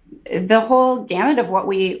the whole gamut of what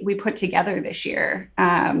we put together this year.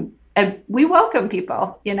 And we welcome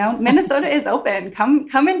people, Minnesota is open. Come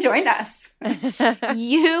and join us.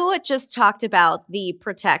 You just talked about the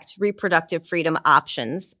Protect Reproductive Freedom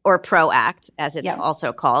Options, or PRO Act, as it's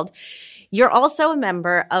also called. You're also a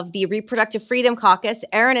member of the Reproductive Freedom Caucus.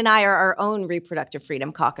 Erin and I are our own Reproductive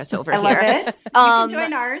Freedom Caucus over here. I love it. You can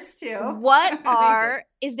join ours too.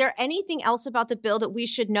 Is there anything else about the bill that we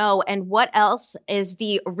should know? And what else is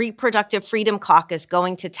the Reproductive Freedom Caucus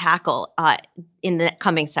going to tackle in the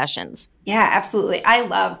coming sessions? Yeah, absolutely. I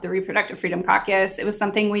love the Reproductive Freedom Caucus. It was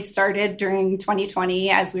something we started during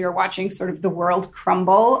 2020 as we were watching sort of the world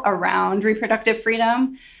crumble around reproductive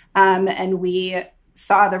freedom. And we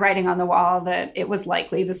saw the writing on the wall that it was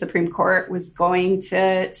likely the Supreme Court was going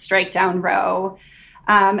to strike down Roe.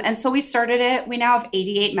 And so we started it. We now have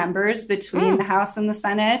 88 members between the House and the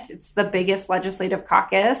Senate. It's the biggest legislative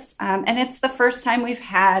caucus. And it's the first time we've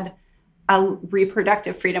had a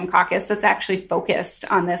reproductive freedom caucus that's actually focused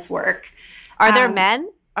on this work. Are there men?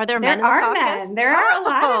 Are there men in the caucus? Men. There are a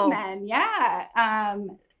lot of men, yeah.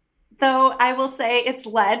 Though I will say it's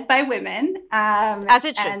led by women. As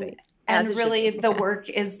it should be. And really the work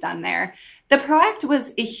is done there. The PRO Act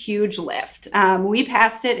was a huge lift. We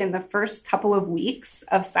passed it in the first couple of weeks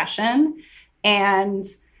of session, and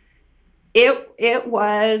it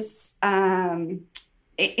was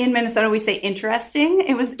in Minnesota we say interesting.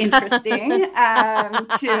 It was interesting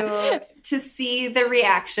to see the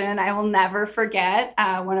reaction. I will never forget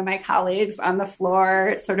one of my colleagues on the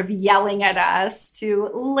floor sort of yelling at us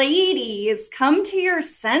to, ladies, come to your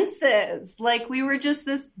senses. Like we were just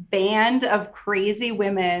this band of crazy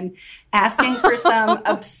women asking for some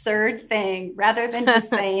absurd thing rather than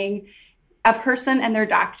just saying a person and their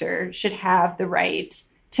doctor should have the right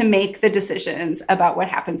to make the decisions about what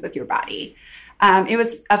happens with your body. It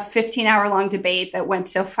was a 15-hour-long debate that went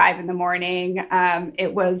till 5 a.m.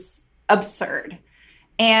 It was absurd.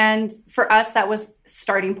 And for us, that was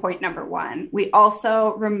starting point number one. We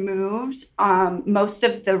also removed most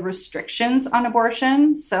of the restrictions on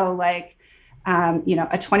abortion. So like, a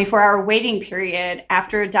 24-hour waiting period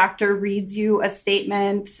after a doctor reads you a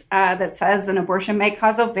statement that says an abortion may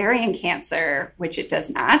cause ovarian cancer, which it does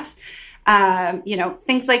not.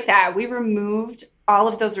 Things like that. We removed all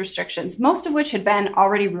of those restrictions, most of which had been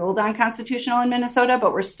already ruled unconstitutional in Minnesota,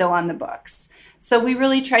 but were still on the books. So we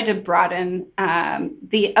really tried to broaden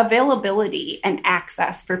the availability and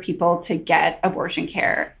access for people to get abortion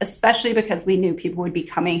care, especially because we knew people would be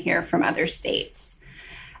coming here from other states.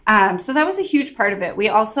 So that was a huge part of it. We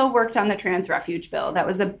also worked on the trans refuge bill. That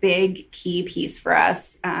was a big key piece for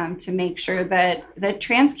us to make sure that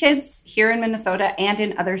trans kids here in Minnesota and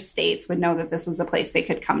in other states would know that this was a place they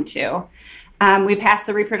could come to. We passed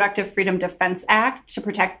the Reproductive Freedom Defense Act to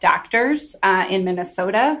protect doctors in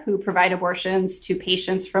Minnesota who provide abortions to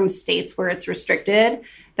patients from states where it's restricted,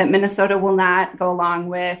 that Minnesota will not go along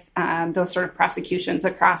with those sort of prosecutions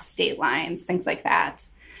across state lines, things like that.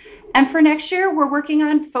 And for next year, we're working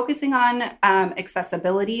on focusing on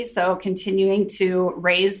accessibility, so continuing to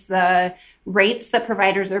raise the rates that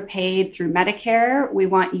providers are paid through Medicare. We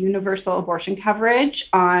want universal abortion coverage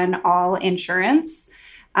on all insurance.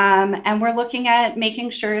 And we're looking at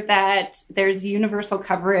making sure that there's universal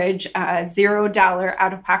coverage, $0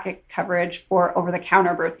 out-of-pocket coverage for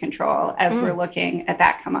over-the-counter birth control as we're looking at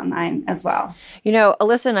that come online as well.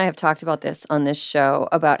 Alyssa and I have talked about this on this show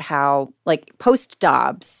about how, like,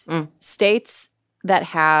 post-Dobbs, states that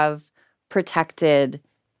have protected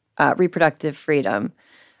reproductive freedom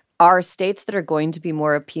are states that are going to be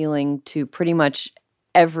more appealing to pretty much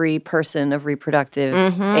every person of reproductive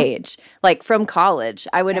age. Like from college,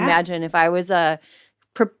 I would imagine if I was a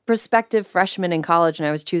prospective freshman in college and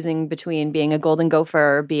I was choosing between being a golden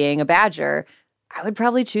gopher or being a badger, I would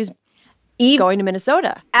probably choose going to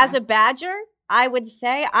Minnesota. As a badger, I would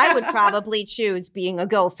say I would probably choose being a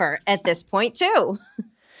gopher at this point too.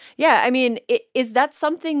 Yeah, I mean, is that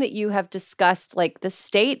something that you have discussed? Like the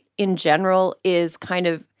state in general is kind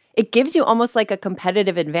of, it gives you almost like a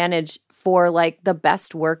competitive advantage for like the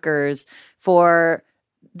best workers, for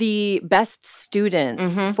the best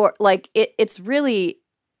students, for like it's really.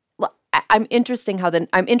 I'm interested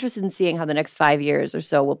in seeing how the next 5 years or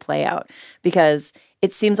so will play out, because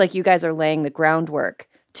it seems like you guys are laying the groundwork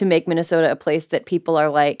to make Minnesota a place that people are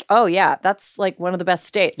like, oh yeah, that's like one of the best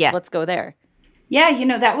states. Yeah. Let's go there.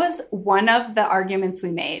 Yeah, that was one of the arguments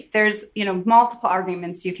we made. There's, multiple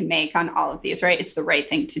arguments you can make on all of these, right? It's the right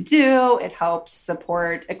thing to do. It helps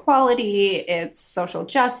support equality. It's social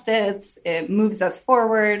justice. It moves us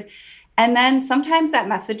forward. And then sometimes that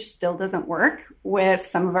message still doesn't work with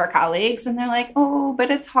some of our colleagues. And they're like, oh,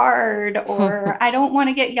 but it's hard, or I don't want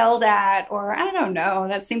to get yelled at, or I don't know,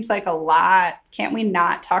 that seems like a lot. Can't we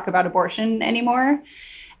not talk about abortion anymore?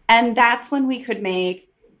 And that's when we could make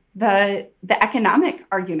the economic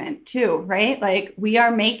argument too, right? Like we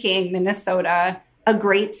are making Minnesota a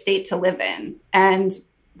great state to live in. And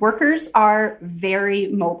workers are very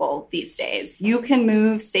mobile these days. You can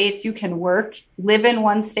move states, you can live in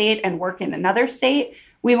one state and work in another state.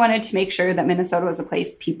 We wanted to make sure that Minnesota was a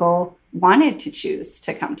place people wanted to choose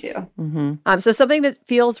to come to. Mm-hmm. So something that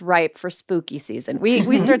feels ripe for spooky season.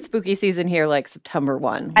 We start spooky season here like September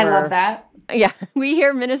 1. I love that. Yeah, we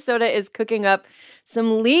hear Minnesota is cooking up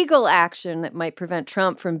some legal action that might prevent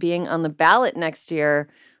Trump from being on the ballot next year.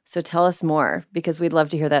 So tell us more, because we'd love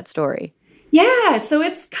to hear that story. Yeah, so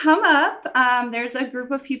it's come up. There's a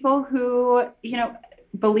group of people who,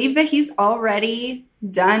 believe that he's already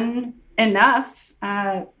done enough,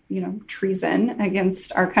 treason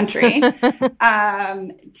against our country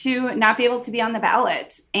to not be able to be on the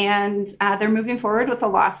ballot. And they're moving forward with a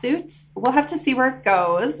lawsuit. We'll have to see where it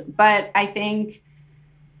goes. But I think,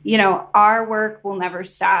 our work will never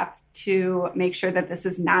stop to make sure that this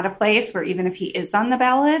is not a place where even if he is on the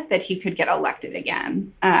ballot, that he could get elected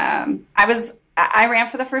again. I ran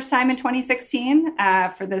for the first time in 2016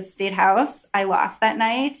 for the state house. I lost that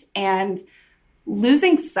night, and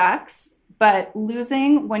losing sucks, but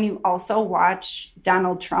losing when you also watch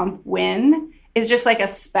Donald Trump win is just like a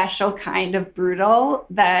special kind of brutal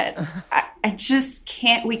that I just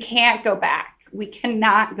can't, we can't go back. We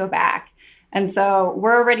cannot go back. And so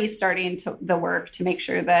we're already starting the work to make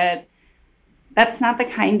sure that that's not the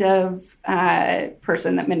kind of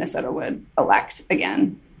person that Minnesota would elect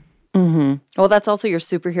again. Mm-hmm. Well, that's also your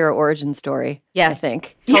superhero origin story. Yes, I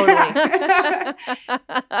think. Totally. Yeah.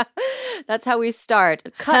 That's how we start.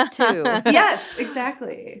 Cut to. Yes,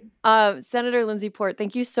 exactly. Senator Lindsey Port,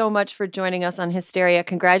 thank you so much for joining us on Hysteria.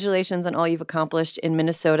 Congratulations on all you've accomplished in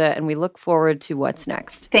Minnesota, and we look forward to what's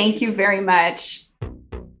next. Thank you very much.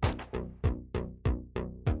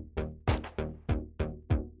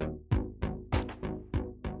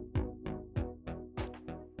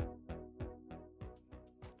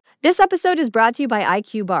 This episode is brought to you by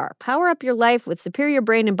IQ Bar. Power up your life with superior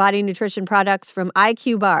brain and body nutrition products from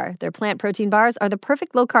IQ Bar. Their plant protein bars are the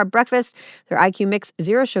perfect low-carb breakfast. Their IQ Mix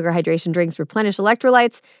zero-sugar hydration drinks replenish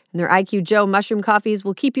electrolytes. And their IQ Joe mushroom coffees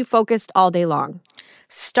will keep you focused all day long.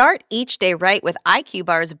 Start each day right with IQ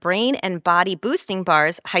Bar's brain and body boosting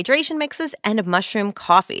bars, hydration mixes, and mushroom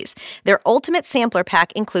coffees. Their ultimate sampler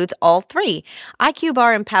pack includes all three. IQ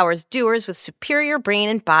Bar empowers doers with superior brain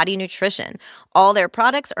and body nutrition. All their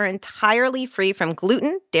products are entirely free from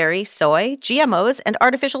gluten, dairy, soy, GMOs, and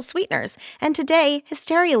artificial sweeteners. And today,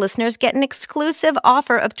 Hysteria listeners get an exclusive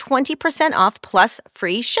offer of 20% off plus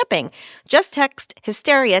free shipping. Just text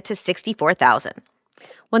Hysteria to 64,000.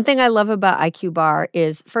 One thing I love about IQ Bar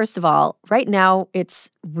is, first of all, right now it's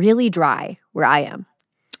really dry where I am.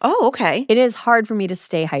 Oh, okay. It is hard for me to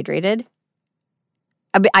stay hydrated.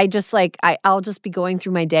 I'll just be going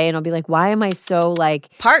through my day and I'll be like, why am I so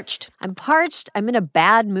parched? I'm parched. I'm in a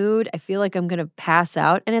bad mood. I feel like I'm going to pass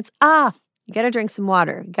out. And it's, you got to drink some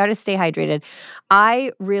water. You got to stay hydrated.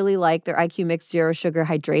 I really like their IQ Mix Zero Sugar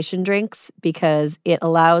hydration drinks because it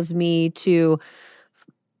allows me to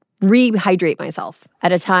rehydrate myself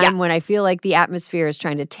at a time when I feel like the atmosphere is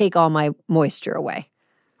trying to take all my moisture away.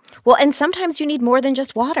 Well, and sometimes you need more than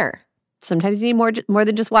just water. Sometimes you need more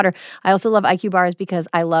than just water. I also love IQ Bars because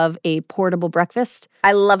I love a portable breakfast.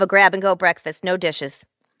 I love a grab-and-go breakfast, no dishes.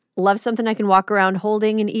 Love something I can walk around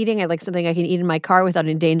holding and eating. I like something I can eat in my car without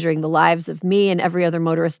endangering the lives of me and every other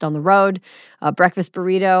motorist on the road. A breakfast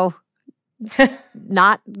burrito,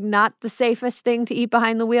 not the safest thing to eat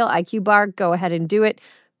behind the wheel. IQ Bar, go ahead and do it.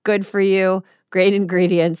 Good for you. Great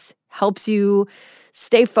ingredients. Helps you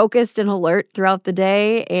stay focused and alert throughout the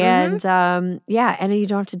day. And and you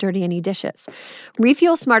don't have to dirty any dishes.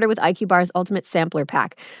 Refuel smarter with IQ Bar's Ultimate Sampler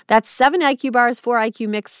Pack. That's 7 IQ Bars, 4 IQ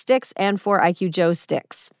Mix sticks, and 4 IQ Joe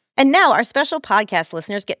sticks. And now our special podcast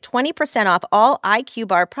listeners get 20% off all IQ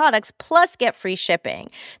Bar products plus get free shipping.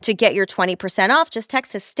 To get your 20% off, just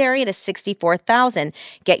text Hysteria to 64,000.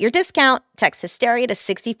 Get your discount. Text Hysteria to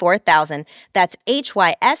 64,000. That's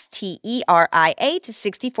HYSTERIA to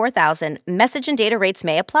 64,000. Message and data rates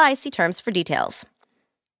may apply. See terms for details.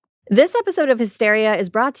 This episode of Hysteria is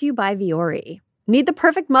brought to you by Vuori. Need the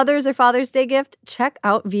perfect Mother's or Father's Day gift? Check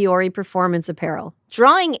out Vuori Performance Apparel.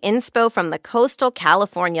 Drawing inspo from the coastal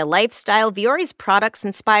California lifestyle, Vuori's products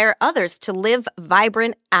inspire others to live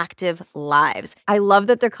vibrant, active lives. I love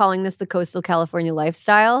that they're calling this the coastal California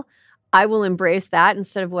lifestyle. I will embrace that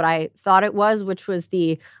instead of what I thought it was, which was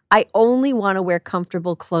the I only want to wear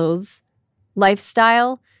comfortable clothes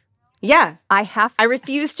lifestyle. Yeah. I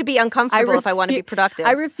refuse to be uncomfortable if I want to be productive.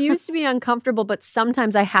 I refuse to be uncomfortable, but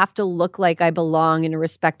sometimes I have to look like I belong in a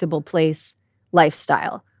respectable place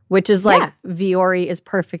lifestyle, which is Vuori is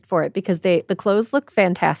perfect for it because the clothes look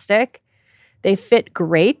fantastic. They fit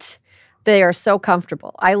great. They are so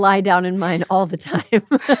comfortable. I lie down in mine all the time.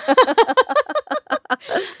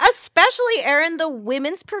 Especially, Erin, the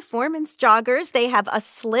women's performance joggers. They have a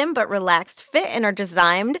slim but relaxed fit and are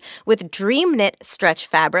designed with dream knit stretch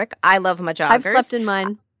fabric. I love my joggers. I've slept in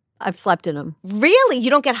mine. I've slept in them. Really?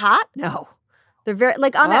 You don't get hot? No. They're very,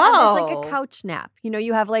 like, it's like a couch nap. You know,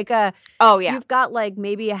 you have like you've got like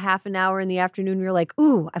maybe a half an hour in the afternoon. You're like,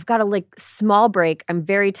 ooh, I've got a like small break. I'm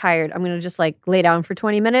very tired. I'm going to just like lay down for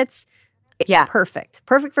 20 minutes. Yeah. Perfect.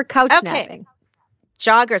 Perfect for couch napping.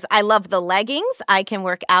 Joggers. I love the leggings. I can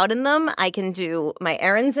work out in them. I can do my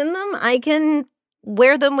errands in them. I can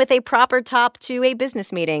wear them with a proper top to a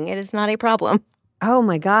business meeting. It is not a problem. Oh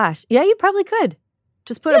my gosh. Yeah, you probably could.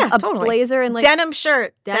 Just put a blazer and like denim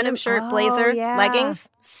shirt, blazer, leggings.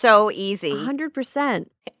 So easy. 100%.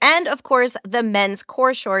 And of course, the men's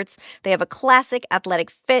core shorts. They have a classic athletic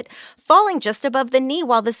fit, falling just above the knee,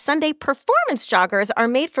 while the Sunday performance joggers are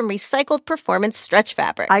made from recycled performance stretch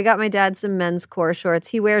fabric. I got my dad some men's core shorts.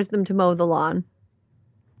 He wears them to mow the lawn.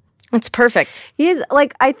 It's perfect. He's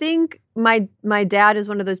like, I think my dad is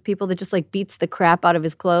one of those people that just like beats the crap out of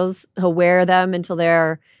his clothes. He'll wear them until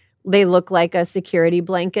they look like a security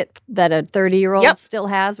blanket that a 30-year-old still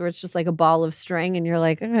has, where it's just like a ball of string, and you're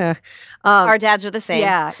like, ugh. Our dads are the same.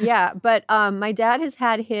 Yeah. But my dad has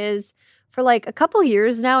had his for like a couple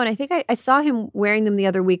years now, and I think I saw him wearing them the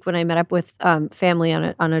other week when I met up with family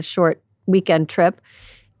on a short weekend trip,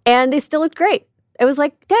 and they still looked great. It was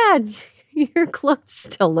like, Dad, your clothes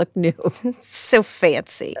still look new. So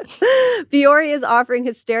fancy. Vuori is offering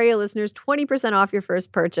Hysteria listeners 20% off your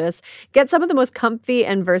first purchase. Get some of the most comfy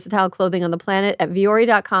and versatile clothing on the planet at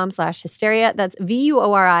vuori.com/hysteria. That's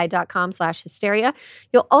VUORI.com/hysteria.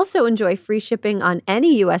 You'll also enjoy free shipping on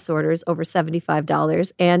any U.S. orders over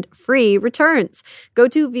 $75 and free returns. Go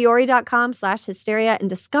to vuori.com/hysteria and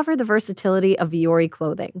discover the versatility of Vuori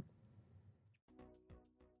clothing.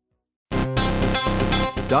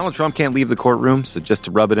 Donald Trump can't leave the courtroom, so just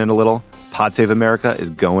to rub it in a little, Pod Save America is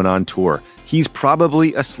going on tour. He's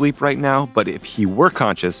probably asleep right now, but if he were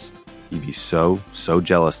conscious, he'd be so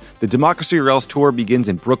jealous. The Democracy or Else tour begins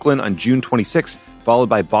in Brooklyn on June 26th, followed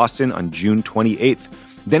by Boston on June 28th.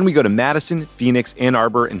 Then we go to Madison, Phoenix, Ann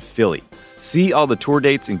Arbor, and Philly. See all the tour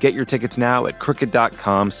dates and get your tickets now at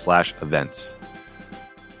crooked.com/events.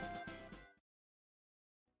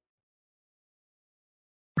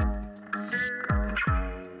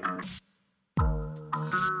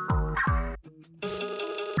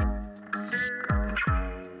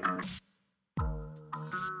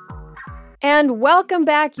 And welcome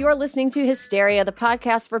back. You're listening to Hysteria, the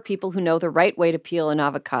podcast for people who know the right way to peel an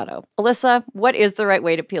avocado. Alyssa, what is the right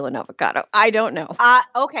way to peel an avocado? I don't know.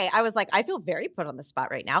 Okay. I was like, I feel very put on the spot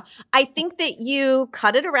right now. I think that you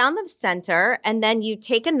cut it around the center, and then you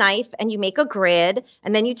take a knife and you make a grid,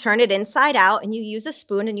 and then you turn it inside out, and you use a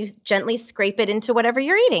spoon and you gently scrape it into whatever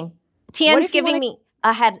you're eating. Tien's giving me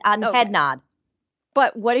a head nod.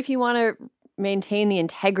 But what if you want to maintain the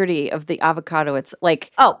integrity of the avocado? It's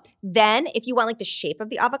like, then if you want like the shape of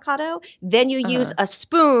the avocado, then you use a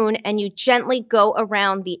spoon and you gently go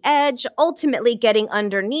around the edge, ultimately getting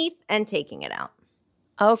underneath and taking it out.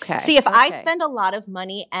 Okay. See, if I spend a lot of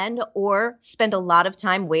money and or spend a lot of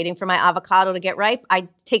time waiting for my avocado to get ripe, I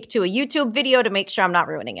take to a YouTube video to make sure I'm not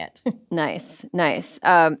ruining it. Nice.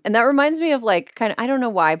 And that reminds me of like kind of, I don't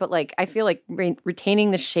know why, but like I feel like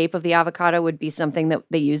retaining the shape of the avocado would be something that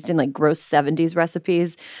they used in like gross 70s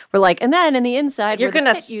recipes. We're like, and then in the inside, you're going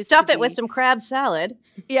to stuff it with some crab salad.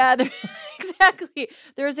 Yeah, exactly.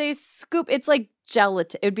 There's a scoop. It's like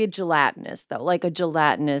gelatin. It would be gelatinous though, like a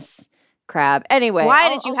gelatinous crab. Anyway, why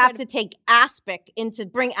did you have to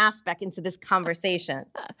bring aspic into this conversation?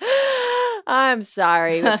 I'm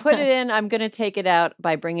sorry. We put it in. I'm going to take it out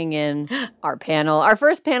by bringing in our panel. Our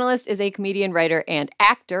first panelist is a comedian, writer, and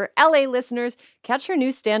actor. LA listeners, catch her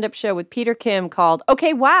new stand-up show with Peter Kim called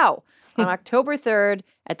Okay Wow on October 3rd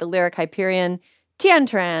at the Lyric Hyperion. Tien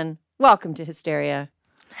Tran, welcome to Hysteria.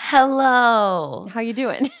 Hello. How you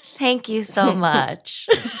doing? Thank you so much.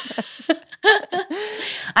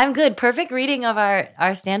 I'm good. Perfect reading of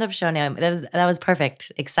our stand-up show name. That was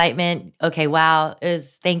perfect. Excitement. Okay, wow.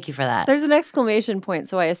 Thank you for that. There's an exclamation point,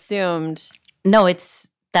 so I assumed. No, that's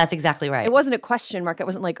exactly right. It wasn't a question mark. It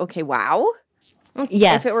wasn't like, okay, wow.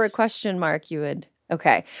 Yes. If it were a question mark, you would.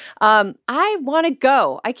 Okay. I want to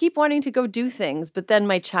go. I keep wanting to go do things, but then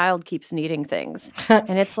my child keeps needing things.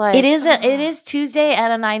 And it's like it is Tuesday at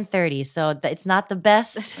a 9:30, so it's not the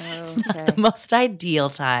best. It's not the most ideal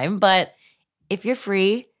time, but if you're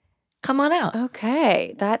free, come on out.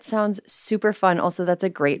 Okay. That sounds super fun. Also, that's a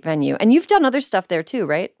great venue. And you've done other stuff there too,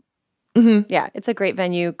 right? Yeah, it's a great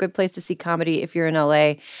venue. Good place to see comedy if you're in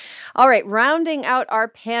LA. All right, rounding out our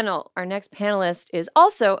panel, our next panelist is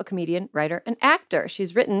also a comedian, writer, and actor.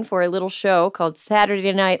 She's written for a little show called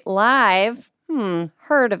Saturday Night Live.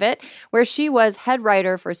 Heard of it, where she was head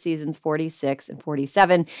writer for seasons 46 and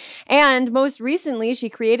 47. And most recently, she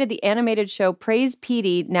created the animated show Praise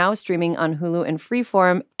Petey, now streaming on Hulu and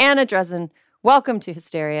Freeform. Anna Drezen, welcome to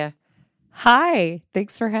Hysteria. Hi,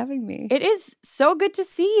 thanks for having me. It is so good to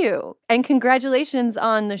see you. And congratulations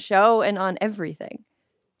on the show and on everything.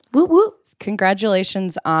 Woo woo.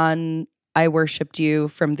 Congratulations on I worshipped you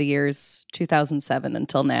from the years 2007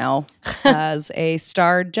 until now as a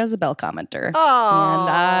starred Jezebel commenter. Oh. And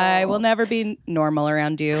I will never be normal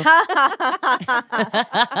around you.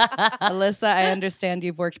 Alyssa, I understand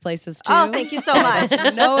you've worked places too. Oh, thank you so much.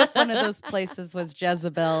 I know if one of those places was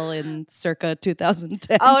Jezebel in circa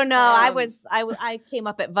 2010. Oh no, I came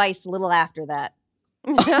up at Vice a little after that.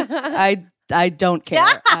 I don't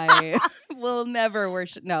care. I will never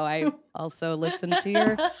worship. No, I also listen to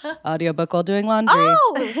your audiobook while doing laundry.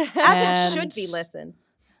 Oh, as it should be listened.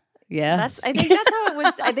 Yes. I think that's how it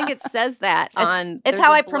was. I think it says that on. It's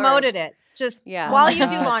how I promoted it. Just while you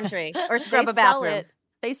do laundry or scrub a bathroom.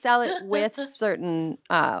 They sell it with certain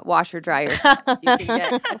washer dryer sets. You can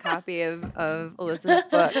get a copy of Alyssa's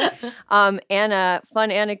book. And a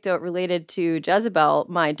fun anecdote related to Jezebel.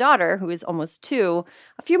 My daughter, who is almost 2,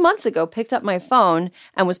 a few months ago picked up my phone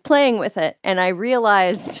and was playing with it. And I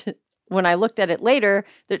realized when I looked at it later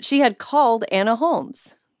that she had called Anna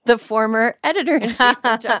Holmes, the former editor-in-chief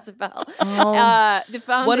of Jezebel.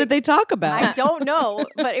 What did they talk about? I don't know,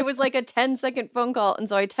 but it was like a 10-second phone call. And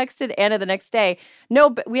so I texted Anna the next day.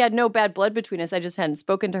 We had no bad blood between us. I just hadn't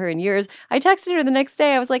spoken to her in years. I texted her the next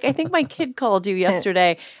day. I was like, I think my kid called you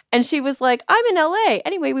yesterday. And she was like, I'm in LA.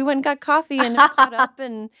 Anyway, we went and got coffee and caught up.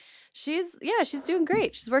 And she's doing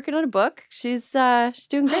great. She's working on a book. She's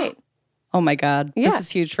doing great. Oh my God. Yeah. This is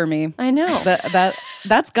huge for me. I know.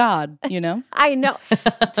 That's God, you know? I know.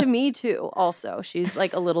 To me too, also. She's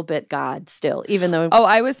like a little bit God still, even though Oh,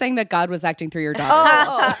 I was saying that God was acting through your daughter.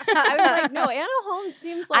 I was like, no, Anna Holmes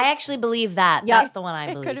seems like I actually believe that. Yeah. That's the one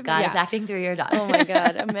I believe. could've God been. is acting through your daughter. Oh my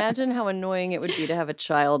God. Imagine how annoying it would be to have a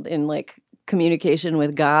child in like communication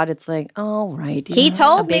with God. It's like, oh right. He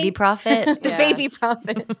told me. Baby prophet. The baby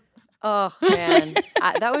prophet. Oh man,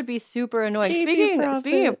 that would be super annoying. Baby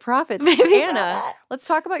Speaking of prophets, Baby Anna, prophet. let's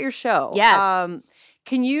talk about your show. Yes.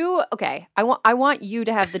 Can you? Okay, I want you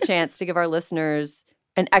to have the chance to give our listeners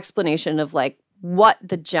an explanation of like what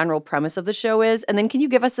the general premise of the show is, and then can you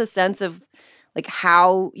give us a sense of like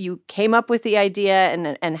how you came up with the idea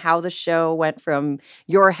and how the show went from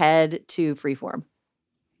your head to Freeform?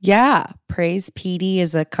 Yeah. Praise Petey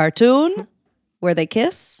is a cartoon where they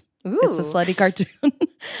kiss. Ooh. It's a slutty cartoon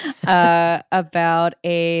about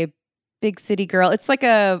a big city girl. It's like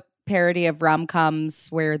a parody of rom-coms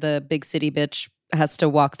where the big city bitch has to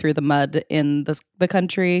walk through the mud in the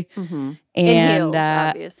country. Mm-hmm. And in heels,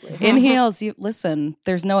 obviously. in heels, you listen,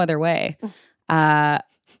 there's no other way.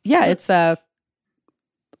 It's a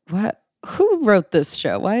what? Who wrote this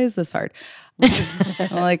show? Why is this hard?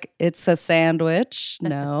 I'm like, it's a sandwich.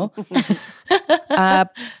 No.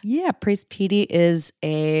 Praise Petey is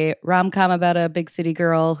a rom-com about a big city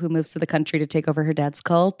girl who moves to the country to take over her dad's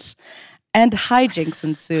cult, and hijinks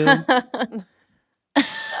ensue. Is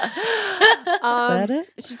that it?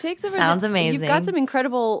 She takes over. Sounds You've amazing. got some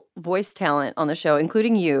incredible voice talent on the show,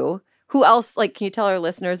 including you. Who else? Like, can you tell our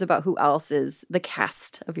listeners about who else is the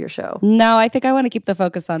cast of your show? No, I think I want to keep the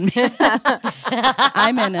focus on me.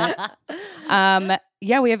 I'm in it.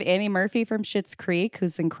 We have Annie Murphy from Schitt's Creek,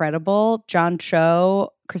 who's incredible. John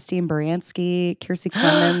Cho, Christine Baranski, Kiersey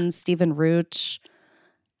Clemens, Stephen Root,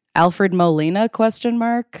 Alfred Molina, ?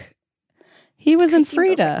 He was in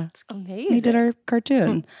Frida. That's amazing. He did our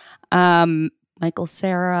cartoon. Michael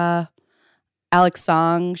Cera, Alex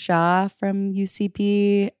Song Shah from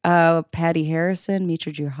UCB, Patty Harrison,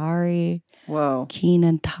 Mitra Juhari, Whoa.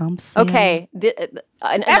 Keenan Thompson. Okay.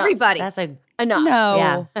 Everybody. That's a Enough.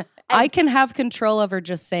 No. Yeah. I can have control over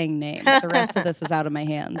just saying names. The rest of this is out of my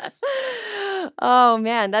hands. Oh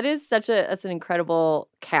man, that's an incredible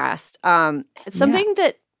cast. It's something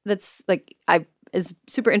that's like is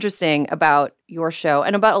super interesting about your show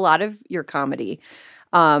and about a lot of your comedy.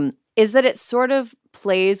 Is that it sort of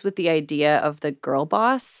plays with the idea of the girl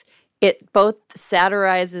boss. It both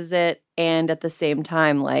satirizes it and at the same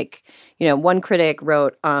time, like, you know, one critic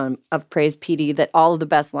wrote of Praise Petey that all of the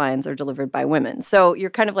best lines are delivered by women. So you're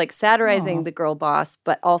kind of like satirizing the girl boss,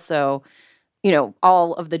 but also, you know,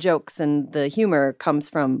 all of the jokes and the humor comes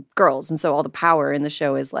from girls. And so all the power in the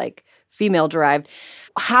show is like female derived.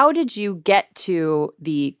 How did you get to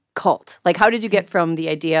the cult? Like, how did you get from the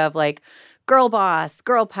idea of like girl boss,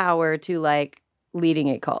 girl power to like leading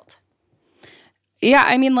a cult? Yeah,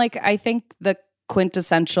 I mean, like, I think the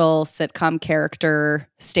quintessential sitcom character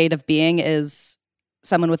state of being is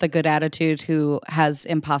someone with a good attitude who has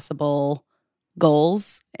impossible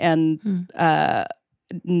goals and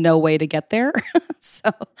no way to get there.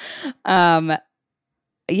 So,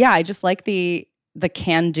 yeah, I just like the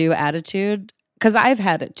can-do attitude, because I've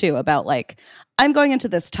had it too about like, I'm going into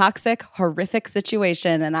this toxic, horrific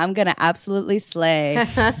situation and I'm going to absolutely slay.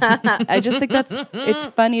 I just think it's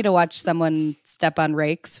funny to watch someone step on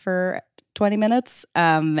rakes for 20 minutes.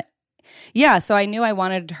 Yeah, so I knew I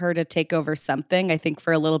wanted her to take over something. I think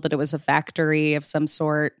for a little bit it was a factory of some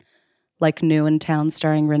sort, like New in Town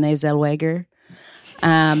starring Renee Zellweger.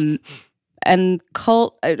 And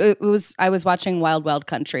cult, I was watching Wild Wild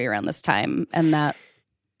Country around this time, and that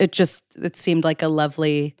it seemed like a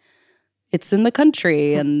lovely, it's in the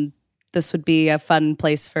country, and this would be a fun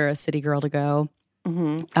place for a city girl to go.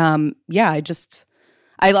 Yeah,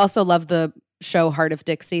 I also love the show Heart of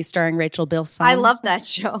Dixie starring Rachel Bilson. I love that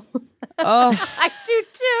show. Oh, I do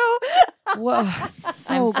too. whoa, it's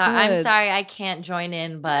so good. I'm sorry I can't join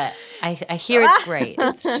in, but I hear it's great.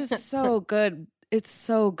 It's just so good. It's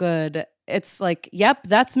so good. It's like, yep,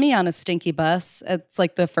 that's me on a stinky bus. It's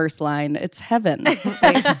like the first line. It's heaven.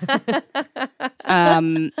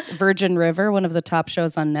 Virgin River, one of the top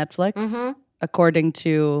shows on Netflix, according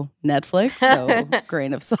to Netflix. So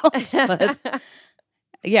grain of salt. But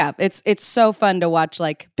yeah, it's so fun to watch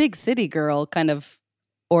like big city girl kind of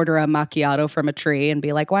order a macchiato from a tree and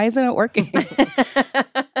be like, why isn't it working?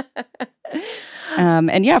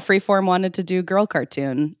 And yeah, Freeform wanted to do girl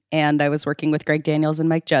cartoon, and I was working with Greg Daniels and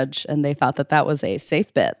Mike Judge, and they thought that was a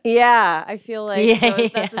safe bet. Yeah, I feel like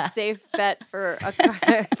that's a safe bet for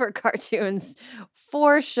for cartoons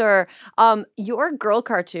for sure. Your girl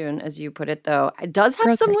cartoon, as you put it, though, it does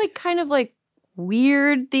have some like kind of like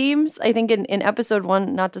weird themes. I think in episode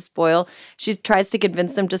 1, not to spoil, she tries to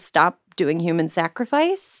convince them to stop doing human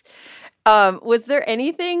sacrifice. Was there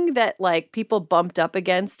anything that like people bumped up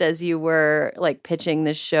against as you were like pitching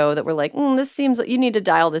this show that were like, this seems like you need to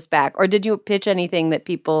dial this back? Or did you pitch anything that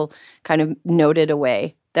people kind of noted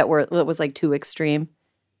away that was like too extreme?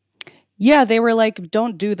 Yeah, they were like,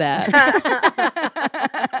 don't do that.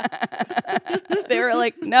 They were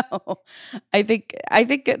like, no. I think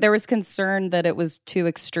there was concern that it was too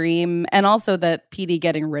extreme, and also that PD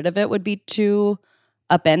getting rid of it would be too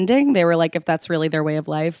upending. They were like, if that's really their way of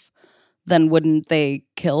life, then wouldn't they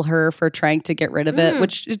kill her for trying to get rid of it?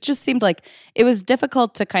 Which it just seemed like it was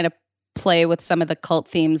difficult to kind of play with some of the cult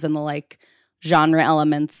themes and the like genre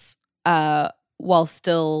elements while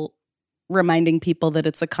still reminding people that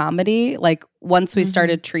it's a comedy. Like once we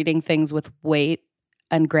started treating things with weight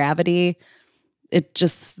and gravity, it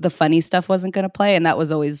just, the funny stuff wasn't going to play. And that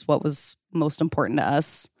was always what was most important to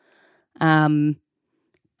us.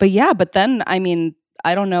 But yeah, but then, I mean,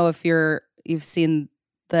 I don't know if you've seen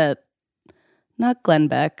that, not Glenn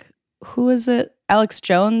Beck. Who is it? Alex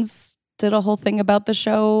Jones did a whole thing about the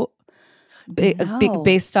show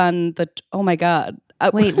based on the, oh my God.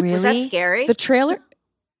 Wait, really? Was that scary? The trailer?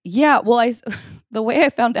 Yeah, well, the way I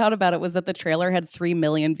found out about it was that the trailer had 3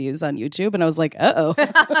 million views on YouTube, and I was like, uh-oh.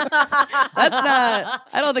 I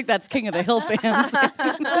don't think that's King of the Hill fans.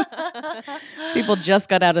 People just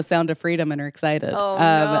got out of Sound of Freedom and are excited. Oh,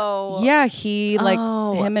 no. Yeah,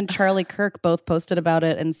 him and Charlie Kirk both posted about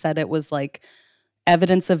it and said it was like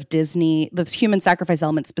evidence of Disney, the human sacrifice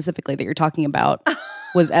element specifically that you're talking about,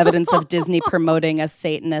 was evidence of Disney promoting a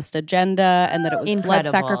Satanist agenda, and that it was blood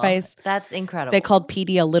sacrifice. That's incredible. They called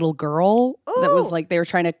PD a little girl. Ooh. That was like, they were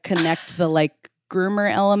trying to connect the like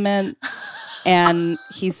groomer element. And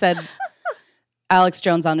he said, Alex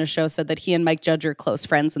Jones on his show said that he and Mike Judge are close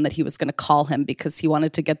friends and that he was going to call him because he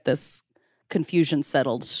wanted to get this confusion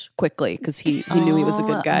settled quickly because he knew he was a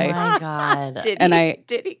good guy. Oh my God.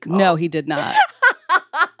 Did he call? No, he did not.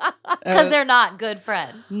 Because they're not good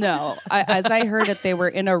friends. No. As I heard it, they were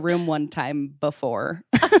in a room one time before.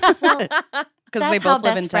 Because they both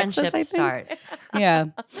live in Texas, I think. Start. Yeah.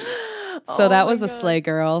 So that was a slay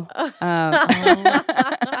girl. I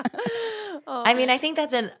mean, I think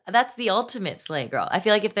that's the ultimate slay girl. I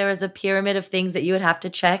feel like if there was a pyramid of things that you would have to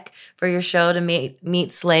check for your show to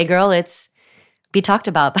meet slay girl, it's be talked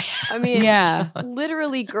about by I mean, yeah.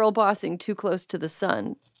 Literally girl bossing too close to the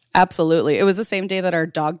sun. Absolutely. It was the same day that our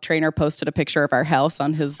dog trainer posted a picture of our house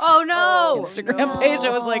on his Instagram page. I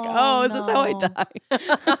was like, is this how I die?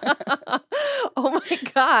 Oh my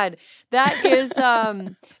God. That is,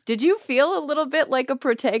 did you feel a little bit like a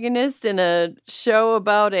protagonist in a show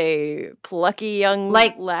about a plucky young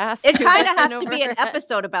lass? It kind of that's has to be an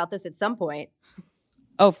episode about this at some point.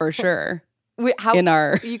 Oh, for sure. You got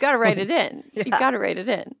to write it in. Yeah. You got to write it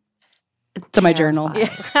in. To my journal.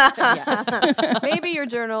 Yes. Maybe your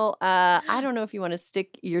journal. I don't know if you want to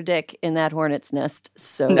stick your dick in that hornet's nest,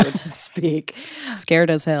 so to speak. Scared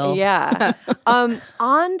as hell. Yeah. On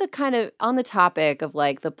the topic of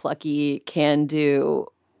like the plucky can-do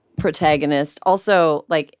protagonist, also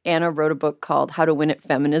like Anna wrote a book called How to Win at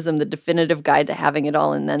Feminism, the definitive guide to having it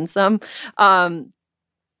all and then some,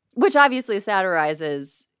 which obviously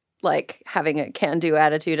satirizes like having a can-do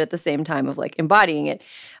attitude at the same time of like embodying it.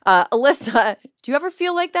 Alyssa, do you ever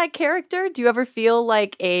feel like that character? Do you ever feel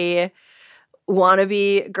like a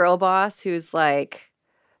wannabe girl boss who's like,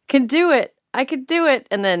 can do it, I could do it,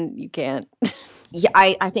 and then you can't? Yeah,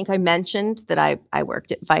 I think I mentioned that I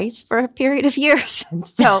worked at Vice for a period of years. And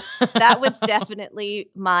so that was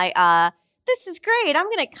definitely my, this is great. I'm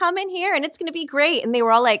going to come in here and it's going to be great. And they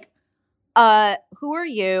were all like, who are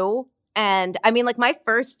you? And I mean, like my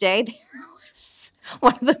first day there was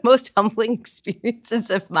one of the most humbling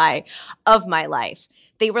experiences of my life.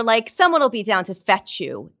 They were like, someone will be down to fetch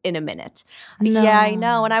you in a minute. No. Yeah, I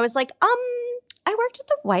know. And I was like, I worked at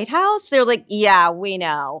the White House. They're like, yeah, we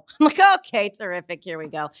know. I'm like, okay, terrific. Here we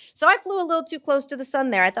go. So I flew a little too close to the sun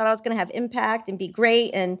there. I thought I was going to have impact and be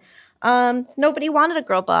great. And nobody wanted a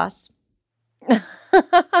girl boss.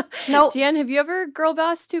 No. Deanne, have you ever girl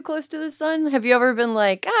boss too close to the sun? Have you ever been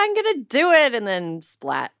like, I'm going to do it and then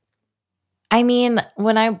splat? I mean,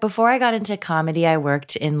 before I got into comedy, I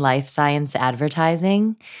worked in life science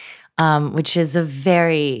advertising, which is a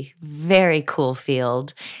very, very cool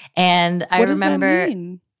field. And I remember,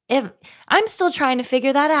 I'm still trying to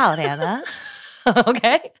figure that out, Anna.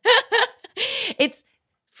 Okay. It's,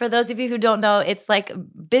 for those of you who don't know, it's like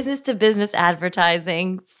business to business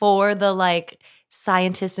advertising for the like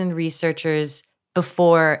scientists and researchers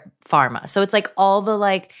before pharma. So it's like all the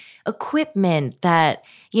like equipment that,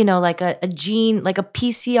 you know, like a gene, like a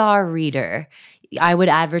PCR reader. I would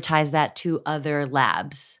advertise that to other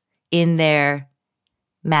labs in their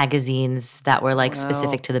magazines that were like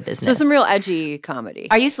specific to the business. So some real edgy comedy.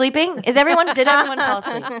 Are you sleeping? Did everyone fall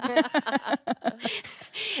asleep?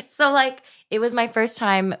 So like it was my first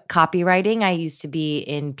time copywriting. I used to be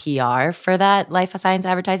in PR for that life science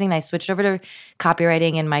advertising. I switched over to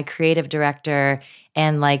copywriting, and my creative director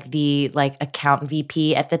and like the like account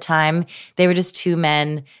VP at the time, they were just two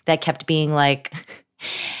men that kept being like,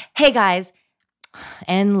 hey guys,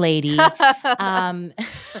 and lady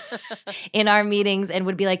in our meetings, and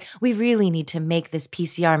would be like, we really need to make this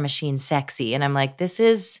PCR machine sexy. And I'm like, this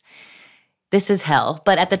is hell.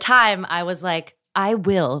 But at the time I was like, I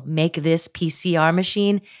will make this PCR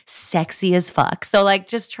machine sexy as fuck. So like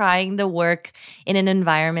just trying to work in an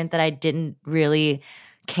environment that I didn't really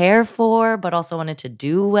care for, but also wanted to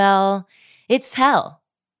do well. It's hell.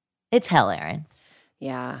 It's hell, Erin.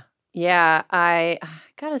 Yeah. Yeah. I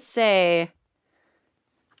gotta say,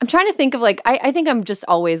 I'm trying to think of like, I think I'm just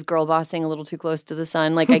always girl bossing a little too close to the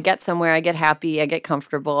sun. Like I get somewhere, I get happy, I get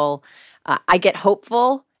comfortable, I get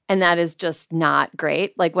hopeful, and that is just not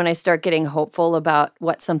great. Like when I start getting hopeful about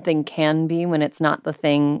what something can be when it's not the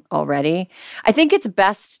thing already. I think it's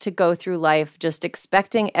best to go through life just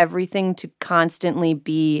expecting everything to constantly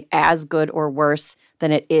be as good or worse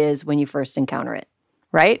than it is when you first encounter it.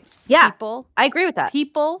 Right? Yeah. I agree with that.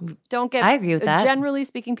 People don't get I agree with that. Generally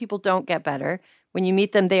speaking, people don't get better. When you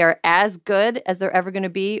meet them, they are as good as they're ever going to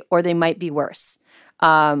be, or they might be worse.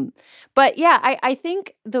 But yeah, I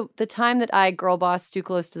think the time that I girl bossed too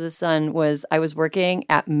close to the sun was I was working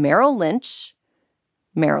at Merrill Lynch.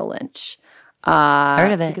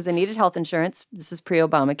 Heard of it. Because I needed health insurance. This was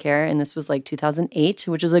pre-Obamacare, and this was like 2008,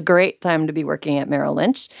 which is a great time to be working at Merrill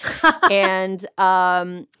Lynch. And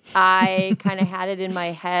I kind of had it in my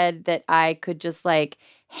head that I could just like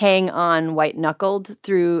hang on white-knuckled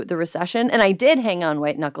through the recession. And I did hang on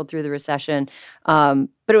white-knuckled through the recession, but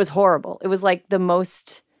it was horrible. It was like the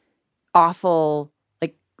most awful,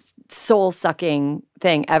 like soul-sucking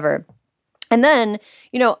thing ever. And then,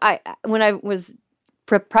 you know, when I was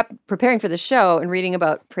preparing for the show and reading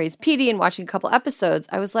about Praise PD and watching a couple episodes,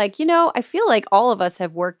 I was like, you know, I feel like all of us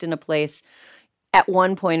have worked in a place at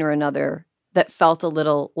one point or another that felt a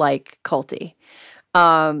little like culty.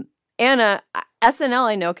 Anna, SNL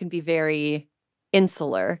I know can be very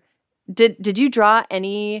insular. Did you draw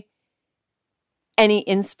any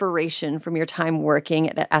inspiration from your time working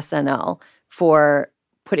at SNL for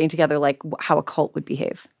putting together like how a cult would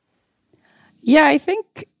behave? Yeah, I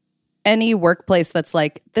think any workplace that's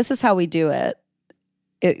like, this is how we do it,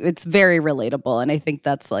 it's very relatable. And I think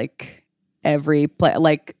that's like every place.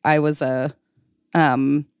 Like I was a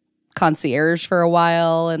concierge for a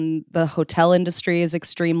while, and the hotel industry is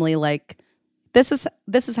extremely like, this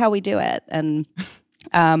is how we do it. And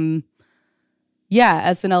SNL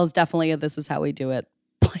is definitely a this is how we do it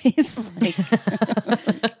place. Like,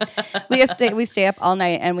 we stay up all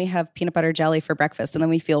night and we have peanut butter jelly for breakfast, and then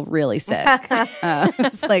we feel really sick.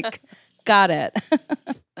 It's like, got it.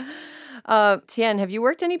 Tien, have you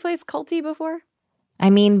worked any place culty before? I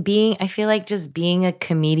mean, I feel like just being a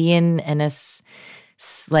comedian and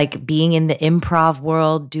like being in the improv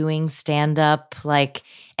world, doing stand-up, like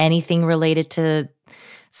anything related to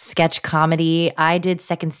sketch comedy. I did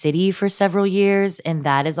Second City for several years, and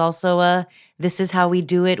that is also this is how we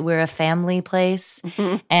do it. We're a family place.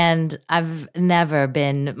 Mm-hmm. And I've never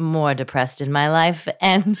been more depressed in my life.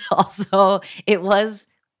 And also it was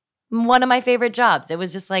one of my favorite jobs. It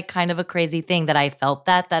was just like kind of a crazy thing that I felt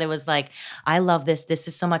that it was like, I love this. This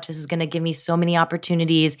is so much. This is going to give me so many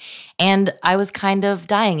opportunities. And I was kind of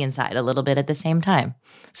dying inside a little bit at the same time.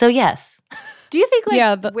 So yes. Do you think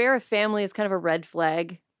like we're a family is kind of a red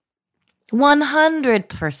flag?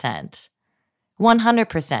 100%.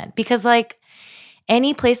 100%. Because like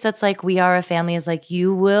any place that's like we are a family is like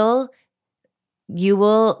we'll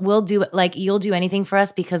do like you'll do anything for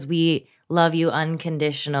us because we love you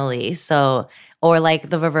unconditionally. So, or like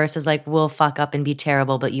the reverse is like we'll fuck up and be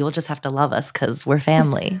terrible, but you'll just have to love us because we're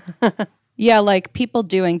family. Yeah, like people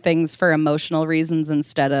doing things for emotional reasons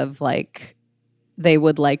instead of like they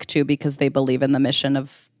would like to because they believe in the mission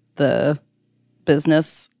of the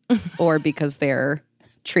business or because they're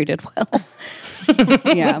treated well.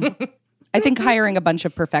 Yeah. I think hiring a bunch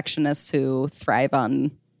of perfectionists who thrive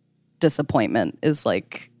on disappointment is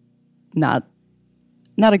like not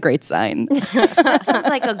a great sign. That sounds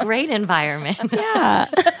like a great environment. Yeah.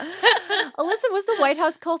 Alyssa, was the White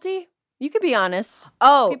House culty? You could be honest.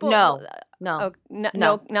 No,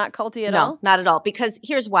 not culty at all? No, not at all. Because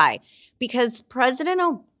here's why. Because President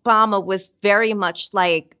Obama was very much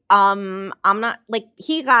like, I'm not, like,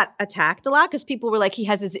 he got attacked a lot because people were like, he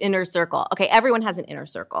has his inner circle. Okay, everyone has an inner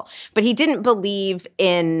circle. But he didn't believe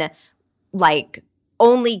in, like,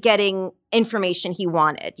 only getting information he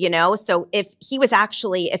wanted, you know? So if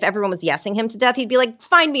everyone was yesing him to death, he'd be like,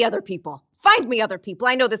 find me other people. Find me other people.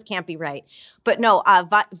 I know this can't be right. But no,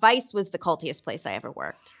 Vice was the cultiest place I ever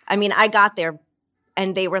worked. I mean, I got there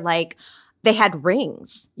and they were like, they had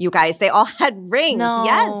rings, you guys. They all had rings.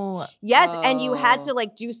 No. Yes. Oh. And you had to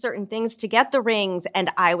like do certain things to get the rings. And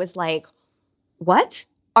I was like, what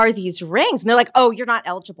are these rings? And they're like, oh, you're not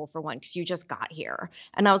eligible for one because you just got here.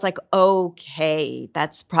 And I was like, okay,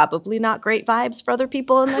 that's probably not great vibes for other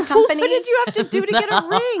people in the company. What did you have to do to get a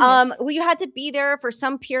ring? Well, you had to be there for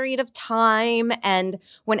some period of time. And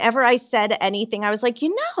whenever I said anything, I was like,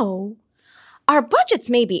 our budgets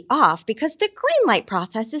may be off because the green light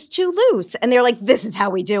process is too loose. And they're like, this is how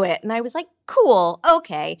we do it. And I was like, cool,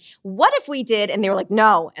 okay. What if we did? And they were like,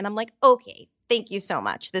 no. And I'm like, okay. Thank you so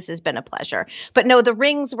much. This has been a pleasure. But no, the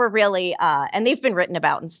rings were really, and they've been written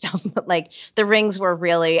about and stuff, but like the rings were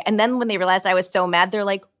really, and then when they realized I was so mad, they're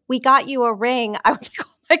like, we got you a ring. I was like,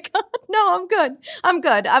 oh my God, no, I'm good. I'm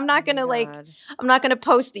good. I'm not going to I'm not going to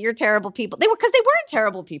post that you're terrible people. Because they weren't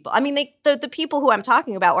terrible people. I mean, the people who I'm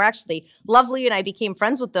talking about were actually lovely and I became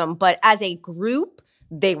friends with them. But as a group,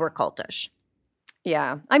 they were cultish.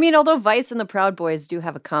 Yeah. I mean, although Vice and the Proud Boys do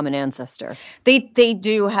have a common ancestor. They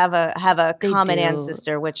do have a common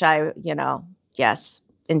ancestor, which yes,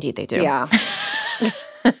 indeed they do. Yeah.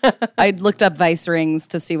 I looked up Vice rings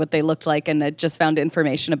to see what they looked like, and I just found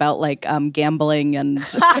information about like gambling and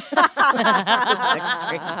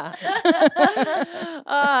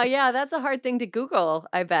yeah, that's a hard thing to Google,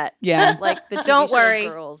 I bet. Yeah. Like the TV Don't worry,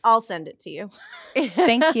 girls. I'll send it to you.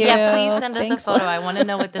 Thank you. Yeah, please send us a photo. I want to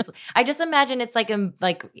know what this. I just imagine it's like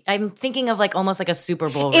I'm thinking of like almost like a Super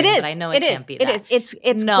Bowl ring, but I know it can't be that. It is.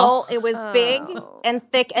 It's gold. It was big and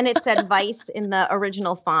thick, and it said Vice in the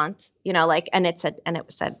original font. And it said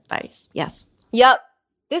Vice. Yes. Yep.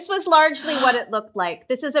 This was largely what it looked like.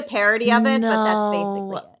 This is a parody of it, but that's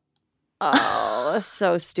basically it. Oh, that's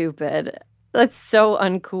so stupid. That's so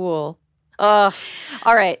uncool. All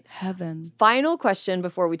right. Heaven. Final question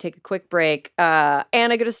before we take a quick break. Anna, I'm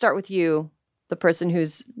going to start with you, the person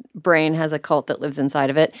whose brain has a cult that lives inside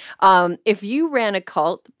of it. If you ran a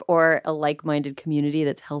cult or a like-minded community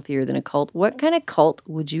that's healthier than a cult, what kind of cult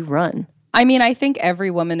would you run? I mean, I think every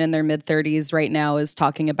woman in their mid-30s right now is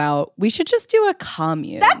talking about, we should just do a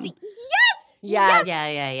commune. Yes.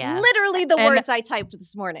 Yeah. Literally the words I typed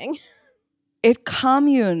this morning.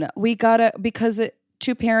 Commune. We gotta, because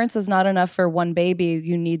 2 parents is not enough for one baby.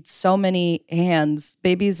 You need so many hands.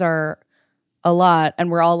 Babies are a lot.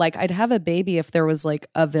 And we're all like, I'd have a baby if there was like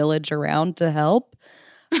a village around to help.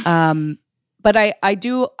 But I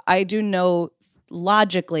do know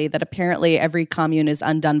logically that apparently every commune is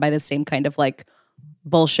undone by the same kind of like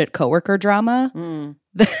bullshit coworker drama.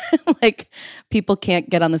 Like people can't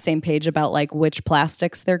get on the same page about like which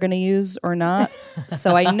plastics they're going to use or not.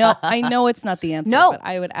 So I know it's not the answer, but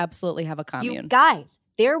I would absolutely have a commune. You guys,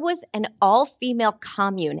 there was an all-female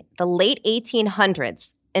commune the late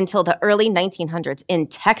 1800s until the early 1900s in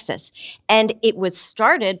Texas. And it was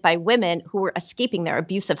started by women who were escaping their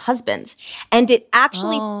abusive husbands. And it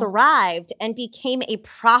actually thrived and became a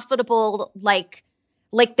profitable, like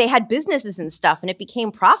they had businesses and stuff, and it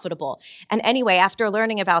became profitable. And anyway, after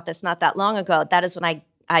learning about this not that long ago, that is when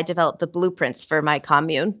I developed the blueprints for my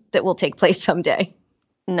commune that will take place someday.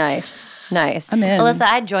 Nice. I'm in. Alyssa,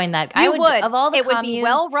 I'd join that. You would. Of all the it would communes, be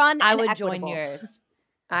well run. I and would equitable. join yours.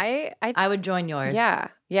 I would join yours. Yeah.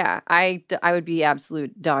 I would be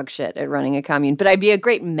absolute dog shit at running a commune, but I'd be a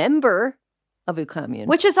great member of a commune.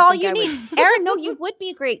 Which is all you need. Erin, no, you would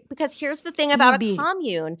be great because here's the thing about a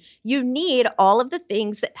commune. You need all of the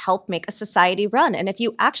things that help make a society run. And if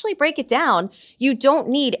you actually break it down, you don't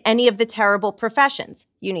need any of the terrible professions.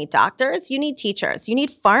 You need doctors, you need teachers, you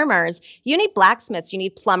need farmers, you need blacksmiths, you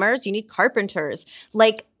need plumbers, you need carpenters.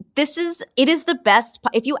 Like it is the best.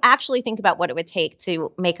 If you actually think about what it would take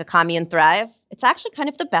to make a commune thrive, it's actually kind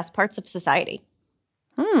of the best parts of society.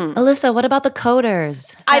 Alyssa, what about the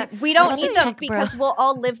coders? We don't need them because we'll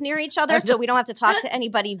all live near each other, so we don't have to talk to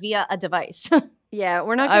anybody via a device. Yeah,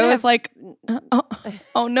 we're not. I was like,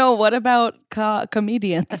 oh no, what about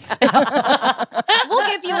comedians? We'll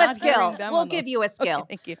give you a skill. We'll give you a skill.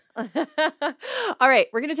 Okay, thank you. All right,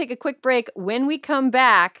 we're going to take a quick break. When we come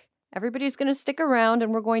back, everybody's going to stick around,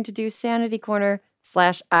 and we're going to do Sanity Corner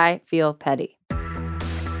 / I Feel Petty.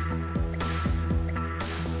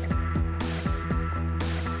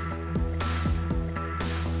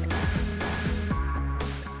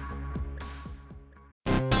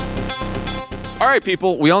 All right,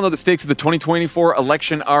 people, we all know the stakes of the 2024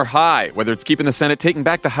 election are high, whether it's keeping the Senate, taking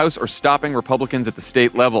back the House, or stopping Republicans at the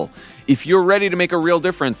state level. If you're ready to make a real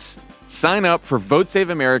difference, sign up for Vote Save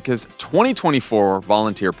America's 2024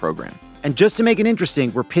 volunteer program. And just to make it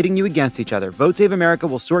interesting, we're pitting you against each other. Vote Save America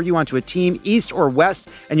will sort you onto a team, east or west,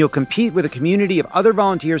 and you'll compete with a community of other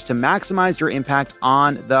volunteers to maximize your impact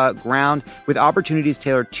on the ground with opportunities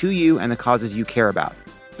tailored to you and the causes you care about.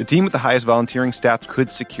 The team with the highest volunteering stats could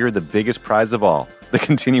secure the biggest prize of all, the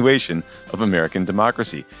continuation of American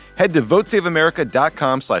democracy. Head to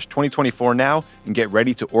votesaveamerica.com/2024 now and get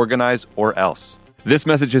ready to organize or else. This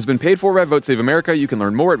message has been paid for by Vote Save America. You can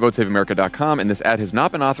learn more at votesaveamerica.com, and this ad has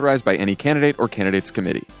not been authorized by any candidate or candidates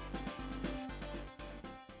committee.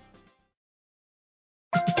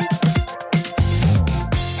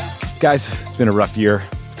 Guys, it's been a rough year.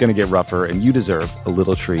 It's going to get rougher, and you deserve a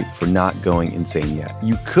little treat for not going insane yet.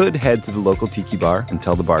 You could head to the local tiki bar and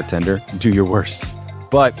tell the bartender, do your worst.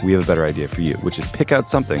 But we have a better idea for you, which is pick out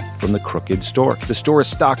something from the Crooked store. The store is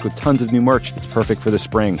stocked with tons of new merch. It's perfect for the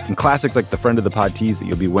spring. And classics like the Friend of the Pod tees that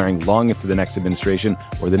you'll be wearing long into the next administration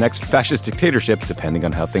or the next fascist dictatorship, depending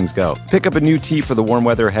on how things go. Pick up a new tee for the warm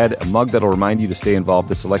weather ahead, a mug that'll remind you to stay involved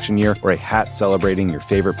this election year, or a hat celebrating your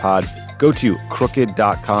favorite pod. Go to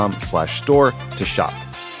crooked.com/store to shop.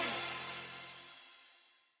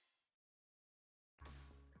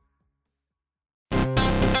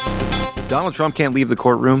 Donald Trump can't leave the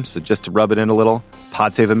courtroom, so just to rub it in a little,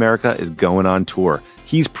 Pod Save America is going on tour.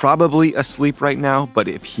 He's probably asleep right now, but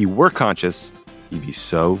if he were conscious, he'd be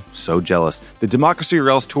so jealous. The Democracy or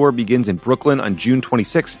Else tour begins in Brooklyn on June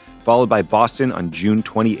 26th, followed by Boston on June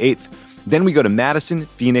 28th. Then we go to Madison,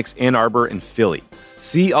 Phoenix, Ann Arbor, and Philly.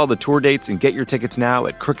 See all the tour dates and get your tickets now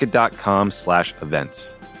at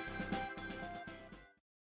crooked.com/events.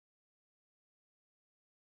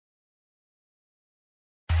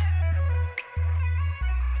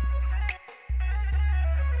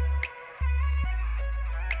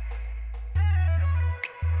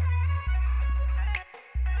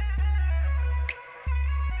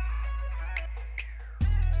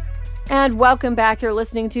 And welcome back. You're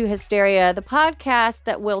listening to Hysteria, the podcast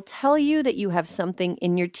that will tell you that you have something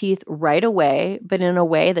in your teeth right away, but in a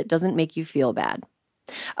way that doesn't make you feel bad.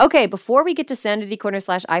 Okay, before we get to Sanity Corner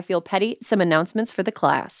 / I Feel Petty, some announcements for the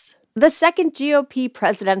class. The second GOP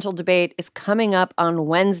presidential debate is coming up on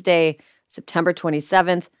Wednesday, September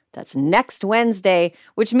 27th. That's next Wednesday,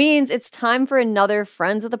 which means it's time for another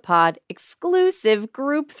Friends of the Pod exclusive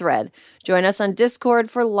group thread. Join us on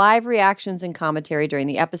Discord for live reactions and commentary during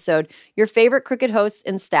the episode. Your favorite Crooked hosts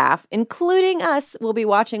and staff, including us, will be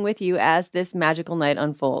watching with you as this magical night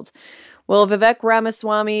unfolds. Will Vivek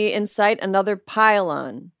Ramaswamy incite another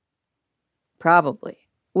pile-on? Probably.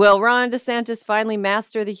 Will Ron DeSantis finally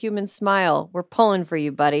master the human smile? We're pulling for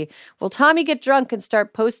you, buddy. Will Tommy get drunk and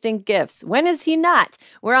start posting GIFs? When is he not?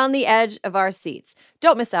 We're on the edge of our seats.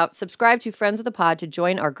 Don't miss out. Subscribe to Friends of the Pod to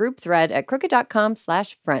join our group thread at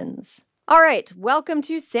crooked.com/friends. All right. Welcome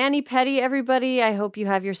to Sandy Petty, everybody. I hope you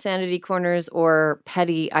have your sanity corners or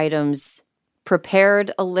petty items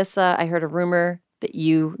prepared. Alyssa, I heard a rumor that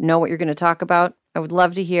you know what you're going to talk about. I would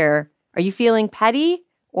love to hear. Are you feeling petty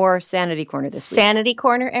or Sanity Corner this week? Sanity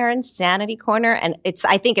Corner, Erin, Sanity Corner. And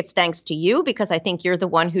I think it's thanks to you, because I think you're the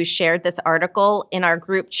one who shared this article in our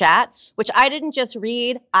group chat, which I didn't just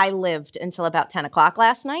read, I lived until about 10 o'clock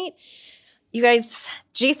last night. You guys,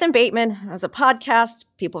 Jason Bateman has a podcast.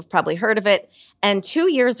 People have probably heard of it. And 2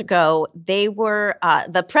 years ago, they were,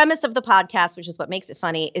 the premise of the podcast, which is what makes it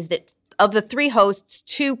funny, is that of the three hosts,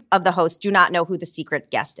 two of the hosts do not know who the secret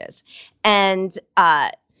guest is. And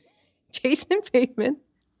Jason Bateman,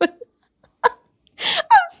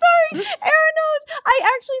 I'm sorry. Erin knows. I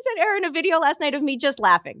actually sent Erin a video last night of me just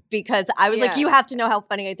laughing because I was like, you have to know how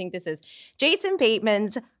funny I think this is. Jason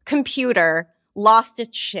Bateman's computer lost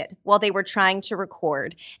its shit while they were trying to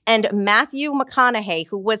record. And Matthew McConaughey,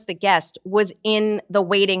 who was the guest, was in the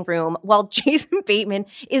waiting room while Jason Bateman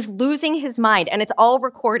is losing his mind. And it's all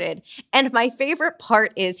recorded. And my favorite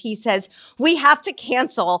part is he says, we have to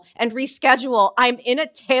cancel and reschedule. I'm in a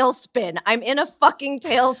tailspin. I'm in a fucking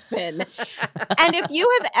tailspin. And if you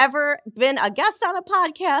have ever been a guest on a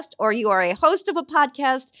podcast or you are a host of a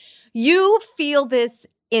podcast, you feel this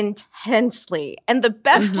intensely. And the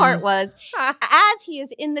best part was, as he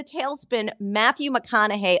is in the tailspin, Matthew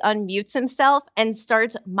McConaughey unmutes himself and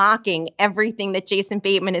starts mocking everything that Jason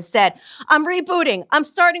Bateman has said. I'm rebooting. I'm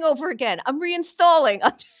starting over again. I'm reinstalling. It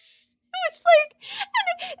was like,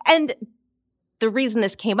 and the reason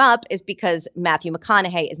this came up is because Matthew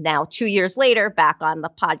McConaughey is now 2 years later back on the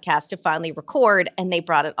podcast to finally record, and they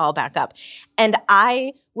brought it all back up. And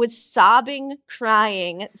I was sobbing,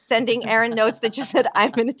 crying, sending Erin notes that just said,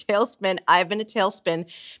 I'm in a tailspin, I'm in a tailspin,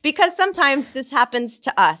 because sometimes this happens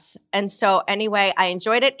to us. And so anyway, I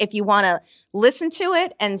enjoyed it. If you want to listen to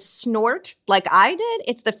it and snort like I did,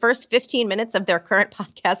 it's the first 15 minutes of their current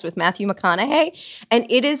podcast with Matthew McConaughey. And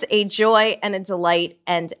it is a joy and a delight.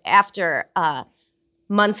 And after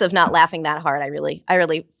months of not laughing that hard, I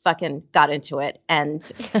really fucking got into it. And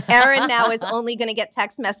Erin now is only going to get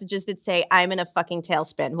text messages that say, I'm in a fucking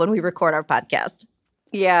tailspin when we record our podcast.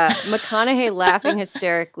 Yeah, McConaughey laughing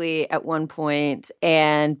hysterically at one point,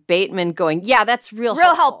 and Bateman going, "Yeah, that's real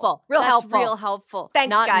helpful. Real helpful. Thanks,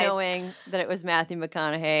 not guys." knowing that it was Matthew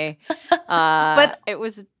McConaughey. But it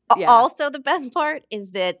was. Yeah. Also, the best part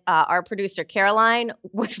is that our producer, Caroline,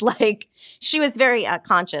 was like, she was very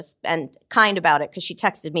conscious and kind about it because she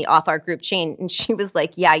texted me off our group chain and she was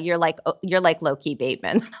like, yeah, you're like low-key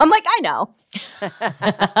Bateman. I'm like, I know.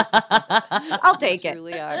 I'll take it.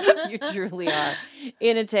 You truly are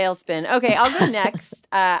in a tailspin. Okay, I'll go next.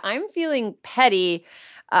 I'm feeling petty.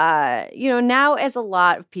 Now as a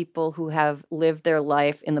lot of people who have lived their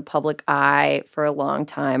life in the public eye for a long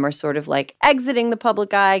time are sort of like exiting the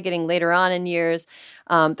public eye, getting later on in years,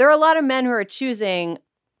 there are a lot of men who are choosing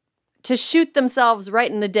to shoot themselves right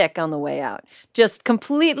in the dick on the way out. Just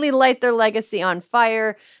completely light their legacy on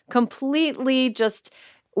fire, completely just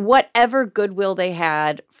whatever goodwill they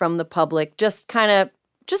had from the public, just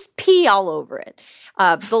pee all over it.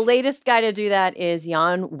 The latest guy to do that is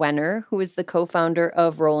Jan Wenner, who is the co-founder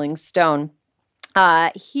of Rolling Stone.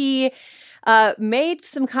 He made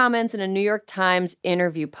some comments in a New York Times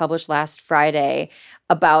interview published last Friday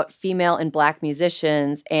about female and Black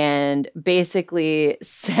musicians and basically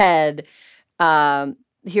said,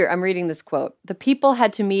 here, I'm reading this quote. The people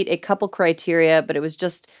had to meet a couple criteria, but it was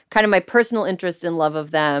just kind of my personal interest and love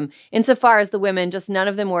of them. Insofar as the women, just none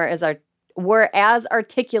of them were as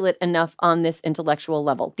articulate enough on this intellectual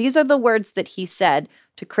level. These are the words that he said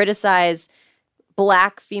to criticize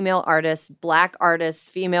Black female artists, Black artists,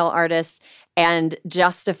 female artists, and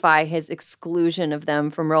justify his exclusion of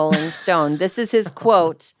them from Rolling Stone. This is his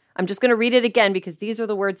quote. I'm just going to read it again because these are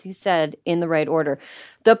the words he said in the right order.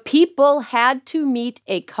 The people had to meet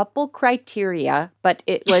a couple criteria, but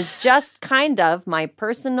it was just kind of my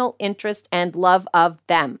personal interest and love of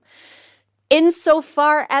them.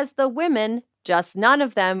 Insofar as the women, just none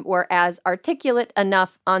of them were as articulate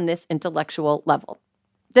enough on this intellectual level.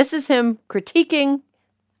 This is him critiquing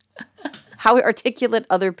how articulate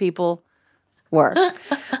other people were.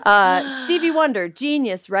 Stevie Wonder,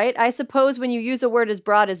 genius, right? I suppose when you use a word as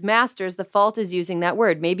broad as masters, the fault is using that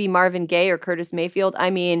word. Maybe Marvin Gaye or Curtis Mayfield. I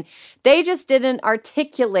mean, they just didn't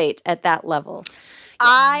articulate at that level.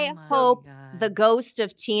 I hope the ghost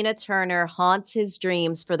of Tina Turner haunts his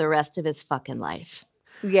dreams for the rest of his fucking life.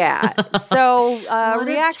 Yeah. So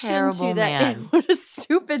reaction terrible to that. man. What a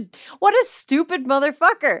stupid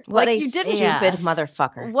motherfucker. What like a you didn't stupid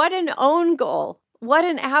motherfucker. What an own goal. What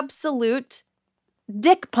an absolute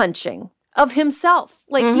dick punching of himself.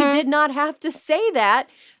 Like he did not have to say that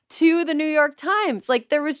to the New York Times. Like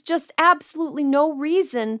there was just absolutely no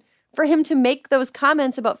reason for him to make those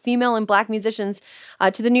comments about female and black musicians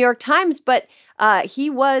to the New York Times. But he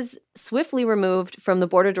was swiftly removed from the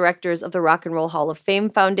board of directors of the Rock and Roll Hall of Fame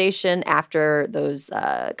Foundation after those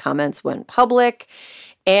comments went public.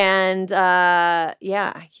 And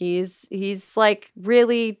he's like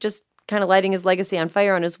really just kind of lighting his legacy on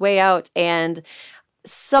fire on his way out. And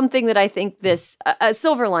something that I think a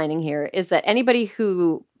silver lining here is that anybody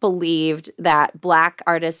who believed that black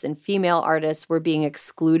artists and female artists were being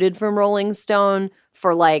excluded from Rolling Stone for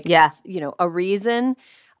a reason,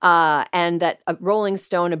 and that Rolling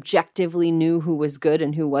Stone objectively knew who was good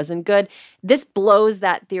and who wasn't good, this blows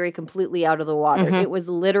that theory completely out of the water. It was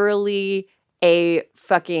literally a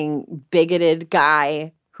fucking bigoted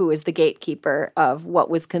guy who is the gatekeeper of what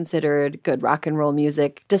was considered good rock and roll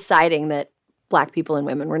music, deciding that black people and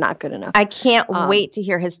women were not good enough. I can't wait to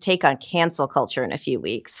hear his take on cancel culture in a few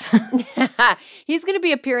weeks. He's going to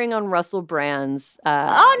be appearing on Russell Brand's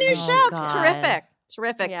new show. God.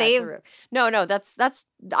 Terrific. Yeah, No, that's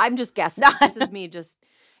I'm just guessing. This is me just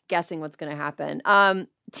guessing what's going to happen.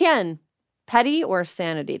 Tien, petty or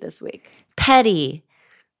sanity this week? Petty.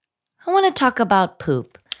 I want to talk about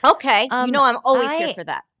poop. Okay. I'm always here for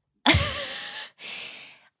that.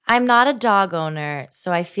 I'm not a dog owner,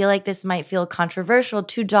 so I feel like this might feel controversial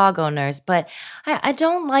to dog owners, but I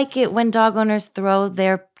don't like it when dog owners throw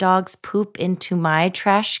their dog's poop into my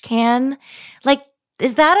trash can. Like,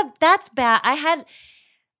 that's bad.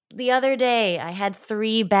 The other day, I had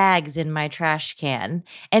 3 bags in my trash can,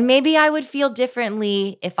 and maybe I would feel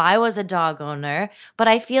differently if I was a dog owner, but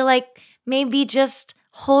I feel like maybe just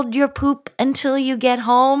hold your poop until you get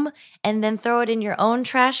home and then throw it in your own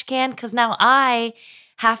trash can, because now I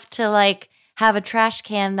have to have a trash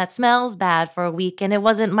can that smells bad for a week and it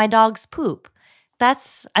wasn't my dog's poop.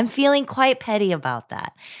 I'm feeling quite petty about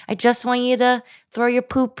that. I just want you to throw your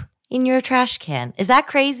poop in your trash can. Is that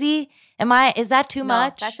crazy? Is that too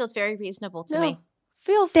much? That feels very reasonable to me.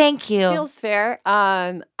 Thank you. Feels fair.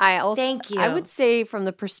 Thank you. I would say from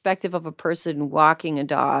the perspective of a person walking a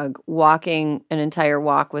dog, walking an entire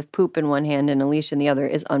walk with poop in one hand and a leash in the other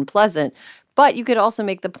is unpleasant. But you could also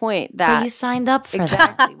make the point that you signed up for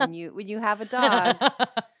exactly when you have a dog,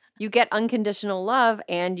 you get unconditional love,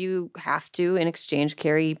 and you have to, in exchange,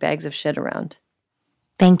 carry bags of shit around.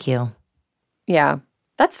 Thank you. Yeah,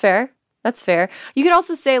 that's fair. That's fair. You could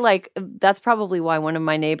also say, that's probably why one of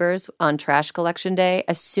my neighbors on trash collection day,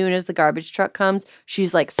 as soon as the garbage truck comes,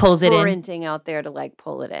 she's pulls it in, sprinting out there to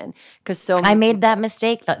pull it in. Because I made that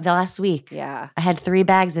mistake the last week. Yeah, I had 3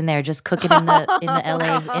 bags in there, just cooking in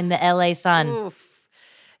the LA sun. Oof.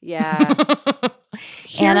 Yeah.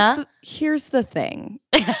 Anna, here's the thing.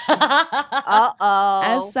 Uh-oh.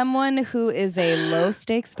 As someone who is a low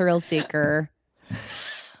stakes thrill seeker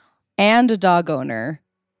and a dog owner,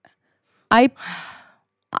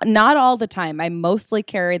 not all the time. I mostly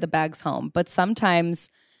carry the bags home, but sometimes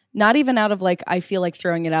not even out of I feel like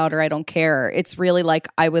throwing it out or I don't care. It's really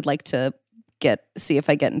I would like to see if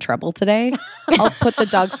I get in trouble today. I'll put the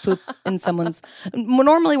dog's poop in someone's.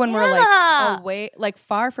 Normally when we're away,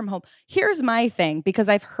 far from home. Here's my thing, because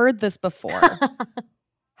I've heard this before.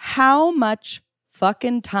 How much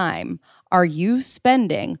fucking time are you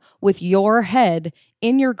spending with your head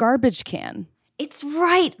in your garbage can? it's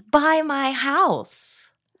right by my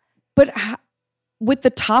house. But with the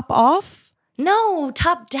top off? No,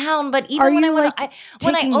 top down. But even Are when you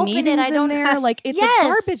when I open meetings it, I don't in there. have, Like it's yes. a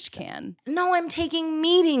garbage can. No, I'm taking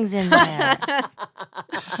meetings in there.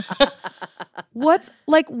 What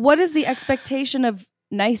is the expectation of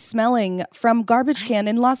nice smelling from garbage can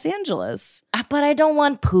in Los Angeles? But I don't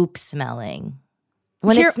want poop smelling.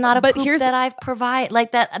 When it's not a poop that I've provided,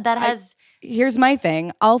 like that has. Here's my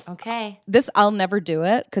thing. I'll never do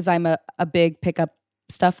it because I'm a big pickup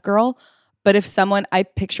stuff girl. But I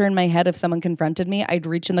picture in my head if someone confronted me, I'd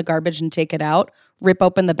reach in the garbage and take it out, rip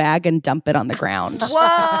open the bag and dump it on the ground.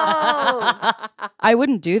 Whoa! I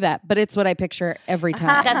wouldn't do that, but it's what I picture every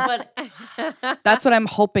time. That's what I'm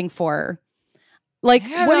hoping for. Like,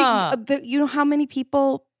 you know how many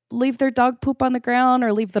people leave their dog poop on the ground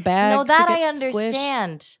or leave the bag. No, that to I get squished.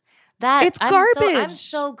 understand. That It's garbage. I'm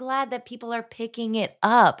so glad that people are picking it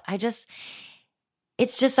up.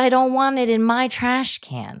 It's just I don't want it in my trash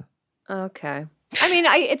can. Okay. I mean,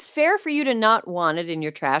 it's fair for you to not want it in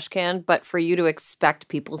your trash can, but for you to expect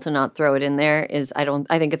people to not throw it in there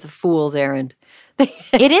I think it's a fool's errand.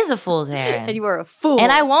 It is a fool's errand. And you are a fool.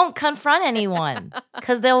 And I won't confront anyone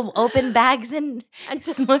because they'll open bags and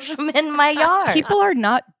smush them in my yard. People are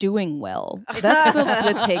not doing well. That's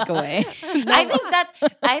the takeaway.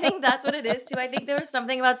 I think that's what it is too. I think there was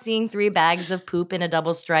something about seeing 3 bags of poop in a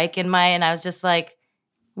double strike and I was just like,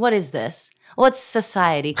 what is this? What's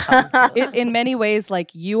society come to? In many ways,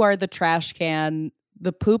 like, you are the trash can.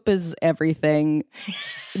 The poop is everything.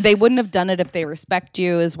 They wouldn't have done it if they respect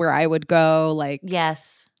you, is where I would go. Like,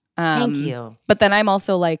 yes. Thank you. But then I'm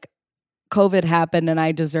also like, COVID happened and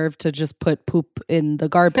I deserve to just put poop in the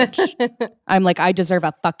garbage. I'm like, I deserve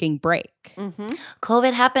a fucking break. Mm-hmm.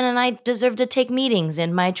 COVID happened and I deserve to take meetings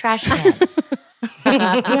in my trash can.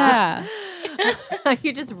 Yeah.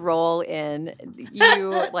 You just roll in.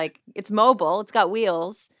 It's mobile. It's got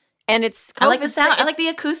wheels. And it's COVID I like the sound. I like the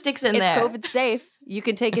acoustics in there. It's COVID safe. You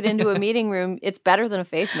can take it into a meeting room. It's better than a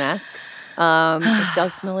face mask. It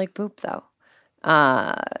does smell like poop, though.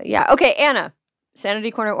 Yeah. Okay, Anna.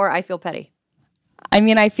 Sanity Corner or I Feel Petty? I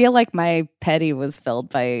mean, I feel like my petty was filled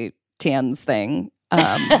by Tan's thing.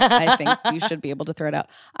 I think you should be able to throw it out.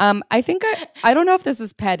 I think I don't know if this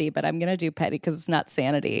is petty, but I'm going to do petty because it's not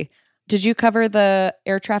sanity. Did you cover the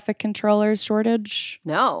air traffic controllers shortage?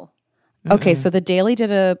 No. Okay, so the Daily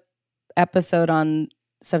did a episode on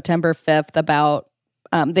September 5th about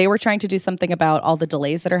they were trying to do something about all the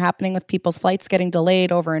delays that are happening with people's flights getting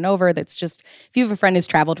delayed over and over. That's just, if you have a friend who's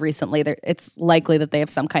traveled recently, it's likely that they have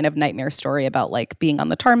some kind of nightmare story about like being on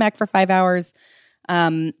the tarmac for 5 hours.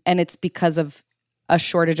 And it's because of a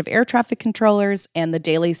shortage of air traffic controllers. And the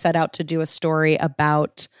Daily set out to do a story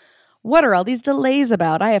about what are all these delays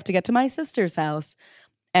about? I have to get to my sister's house.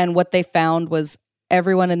 And what they found was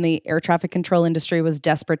everyone in the air traffic control industry was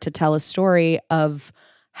desperate to tell a story of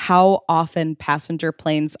how often passenger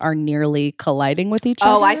planes are nearly colliding with each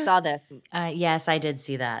other. Oh, I saw this. Yes, I did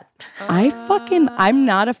see that. I'm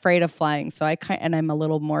not afraid of flying, so and I'm a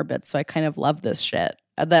little morbid, so I kind of love this shit.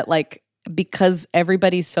 That like, because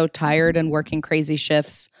everybody's so tired and working crazy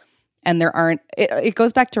shifts, and there aren't, it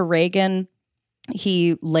goes back to Reagan.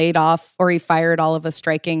 He laid off or he fired all of the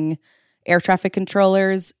striking air traffic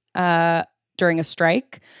controllers during a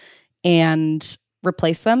strike and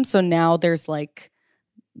replaced them. So now there's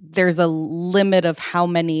a limit of how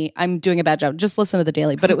many. I'm doing a bad job. Just listen to the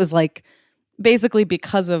Daily. But it was like basically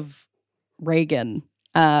because of Reagan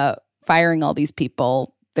firing all these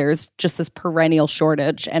people, there's just this perennial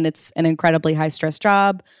shortage, and it's an incredibly high stress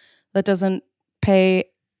job that doesn't pay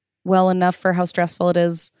well enough for how stressful it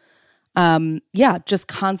is. Just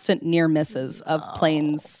constant near misses of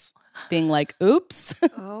planes being like, oops.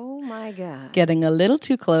 Oh my God. Getting a little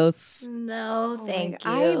too close. No, thank you.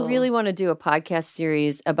 I really want to do a podcast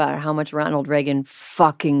series about how much Ronald Reagan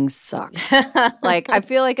fucking sucked. Like, I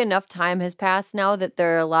feel like enough time has passed now that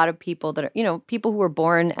there are a lot of people that are, people who were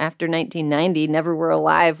born after 1990 never were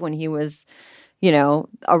alive when he was,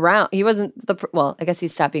 around. He wasn't I guess he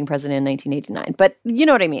stopped being president in 1989. But you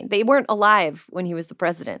know what I mean? They weren't alive when he was the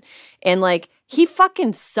president. And he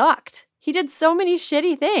fucking sucked. He did so many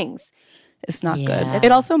shitty things. It's not Yeah. good.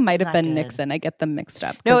 It also might have been good. Nixon. I get them mixed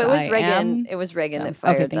up. No, it was Reagan. It was Reagan that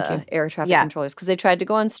fired thank the you. air traffic controllers because they tried to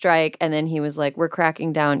go on strike, and then he was like, "We're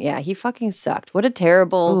cracking down." Yeah, he fucking sucked. What a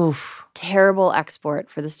terrible, terrible export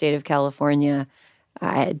for the state of California.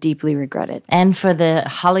 I deeply regret it. And for the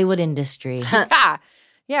Hollywood industry.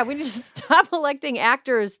 Yeah, we need to stop electing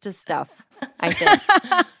actors to stuff, I think.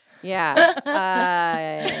 Yeah.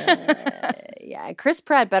 Yeah. Chris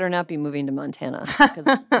Pratt better not be moving to Montana because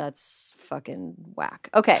that's fucking whack.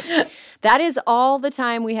 Okay. That is all the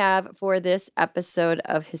time we have for this episode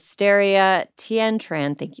of Hysteria. Tien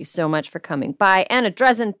Tran, thank you so much for coming by. Anna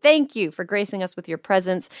Drezen, thank you for gracing us with your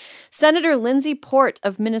presence. Senator Lindsey Port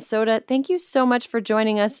of Minnesota, thank you so much for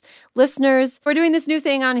joining us. Listeners, we're doing this new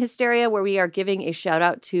thing on Hysteria where we are giving a shout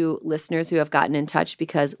out to listeners who have gotten in touch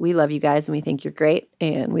because we love you guys and we think you're great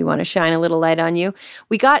and we want to shine a little light on you.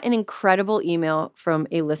 We got an incredible email from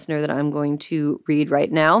a listener that I'm going to read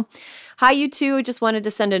right now. Hi, you two. Just wanted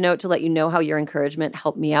to send a note to let you know how your encouragement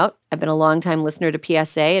helped me out. I've been a longtime listener to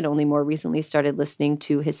PSA and only more recently started listening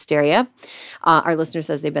to Hysteria. Our listener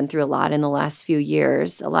says they've been through a lot in the last few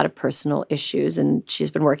years, a lot of personal issues, and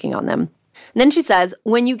she's been working on them. And then she says,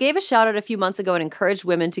 when you gave a shout out a few months ago and encouraged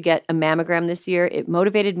women to get a mammogram this year, it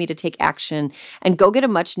motivated me to take action and go get a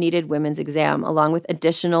much needed women's exam along with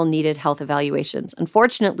additional needed health evaluations.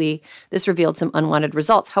 Unfortunately, this revealed some unwanted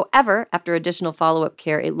results. However, after additional follow-up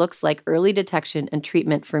care, it looks like early detection and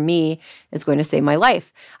treatment for me is going to save my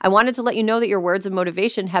life. I wanted to let you know that your words of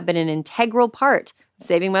motivation have been an integral part of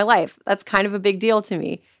saving my life. That's kind of a big deal to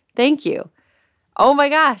me. Thank you. Oh my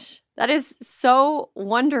gosh. That is so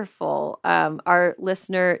wonderful. Our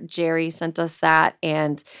listener, Jerry, sent us that.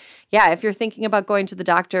 And yeah, if you're thinking about going to the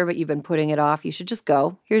doctor, but you've been putting it off, you should just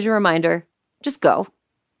go. Here's your reminder. Just go.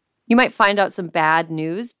 You might find out some bad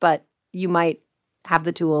news, but you might have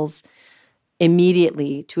the tools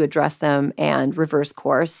immediately to address them and reverse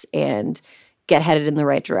course and get headed in the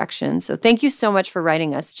right direction. So thank you so much for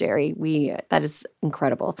writing us, Jerry. That is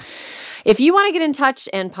incredible. If you want to get in touch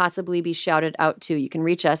and possibly be shouted out to, you can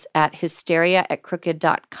reach us at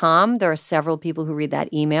hysteria@crooked.com. There are several people who read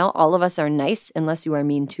that email. All of us are nice unless you are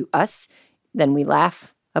mean to us. Then we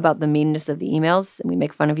laugh about the meanness of the emails and we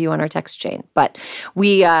make fun of you on our text chain. But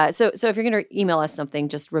so if you're going to email us something,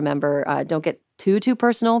 just remember, don't get too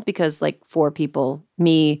personal because like 4 people,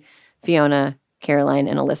 me, Fiona, Caroline,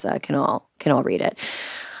 and Alyssa can all read it.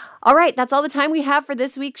 All right, that's all the time we have for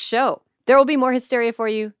this week's show. There will be more hysteria for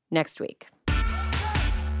you next week.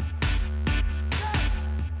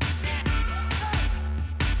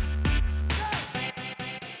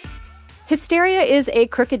 Hysteria is a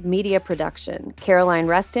Crooked Media production. Caroline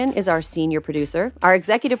Reston is our senior producer. Our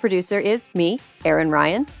executive producer is me, Aaron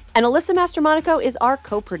Ryan. And Alyssa Mastromonaco is our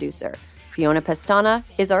co-producer. Fiona Pestana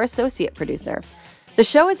is our associate producer. The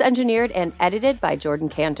show is engineered and edited by Jordan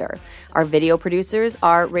Cantor. Our video producers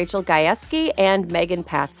are Rachel Gajewski and Megan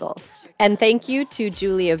Patzel. And thank you to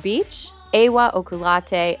Julia Beach, Ewa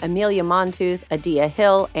Okulate, Amelia Montooth, Adia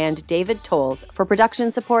Hill, and David Tolles for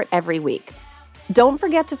production support every week. Don't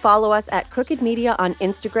forget to follow us at Crooked Media on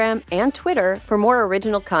Instagram and Twitter for more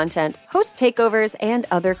original content, host takeovers, and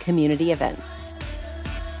other community events.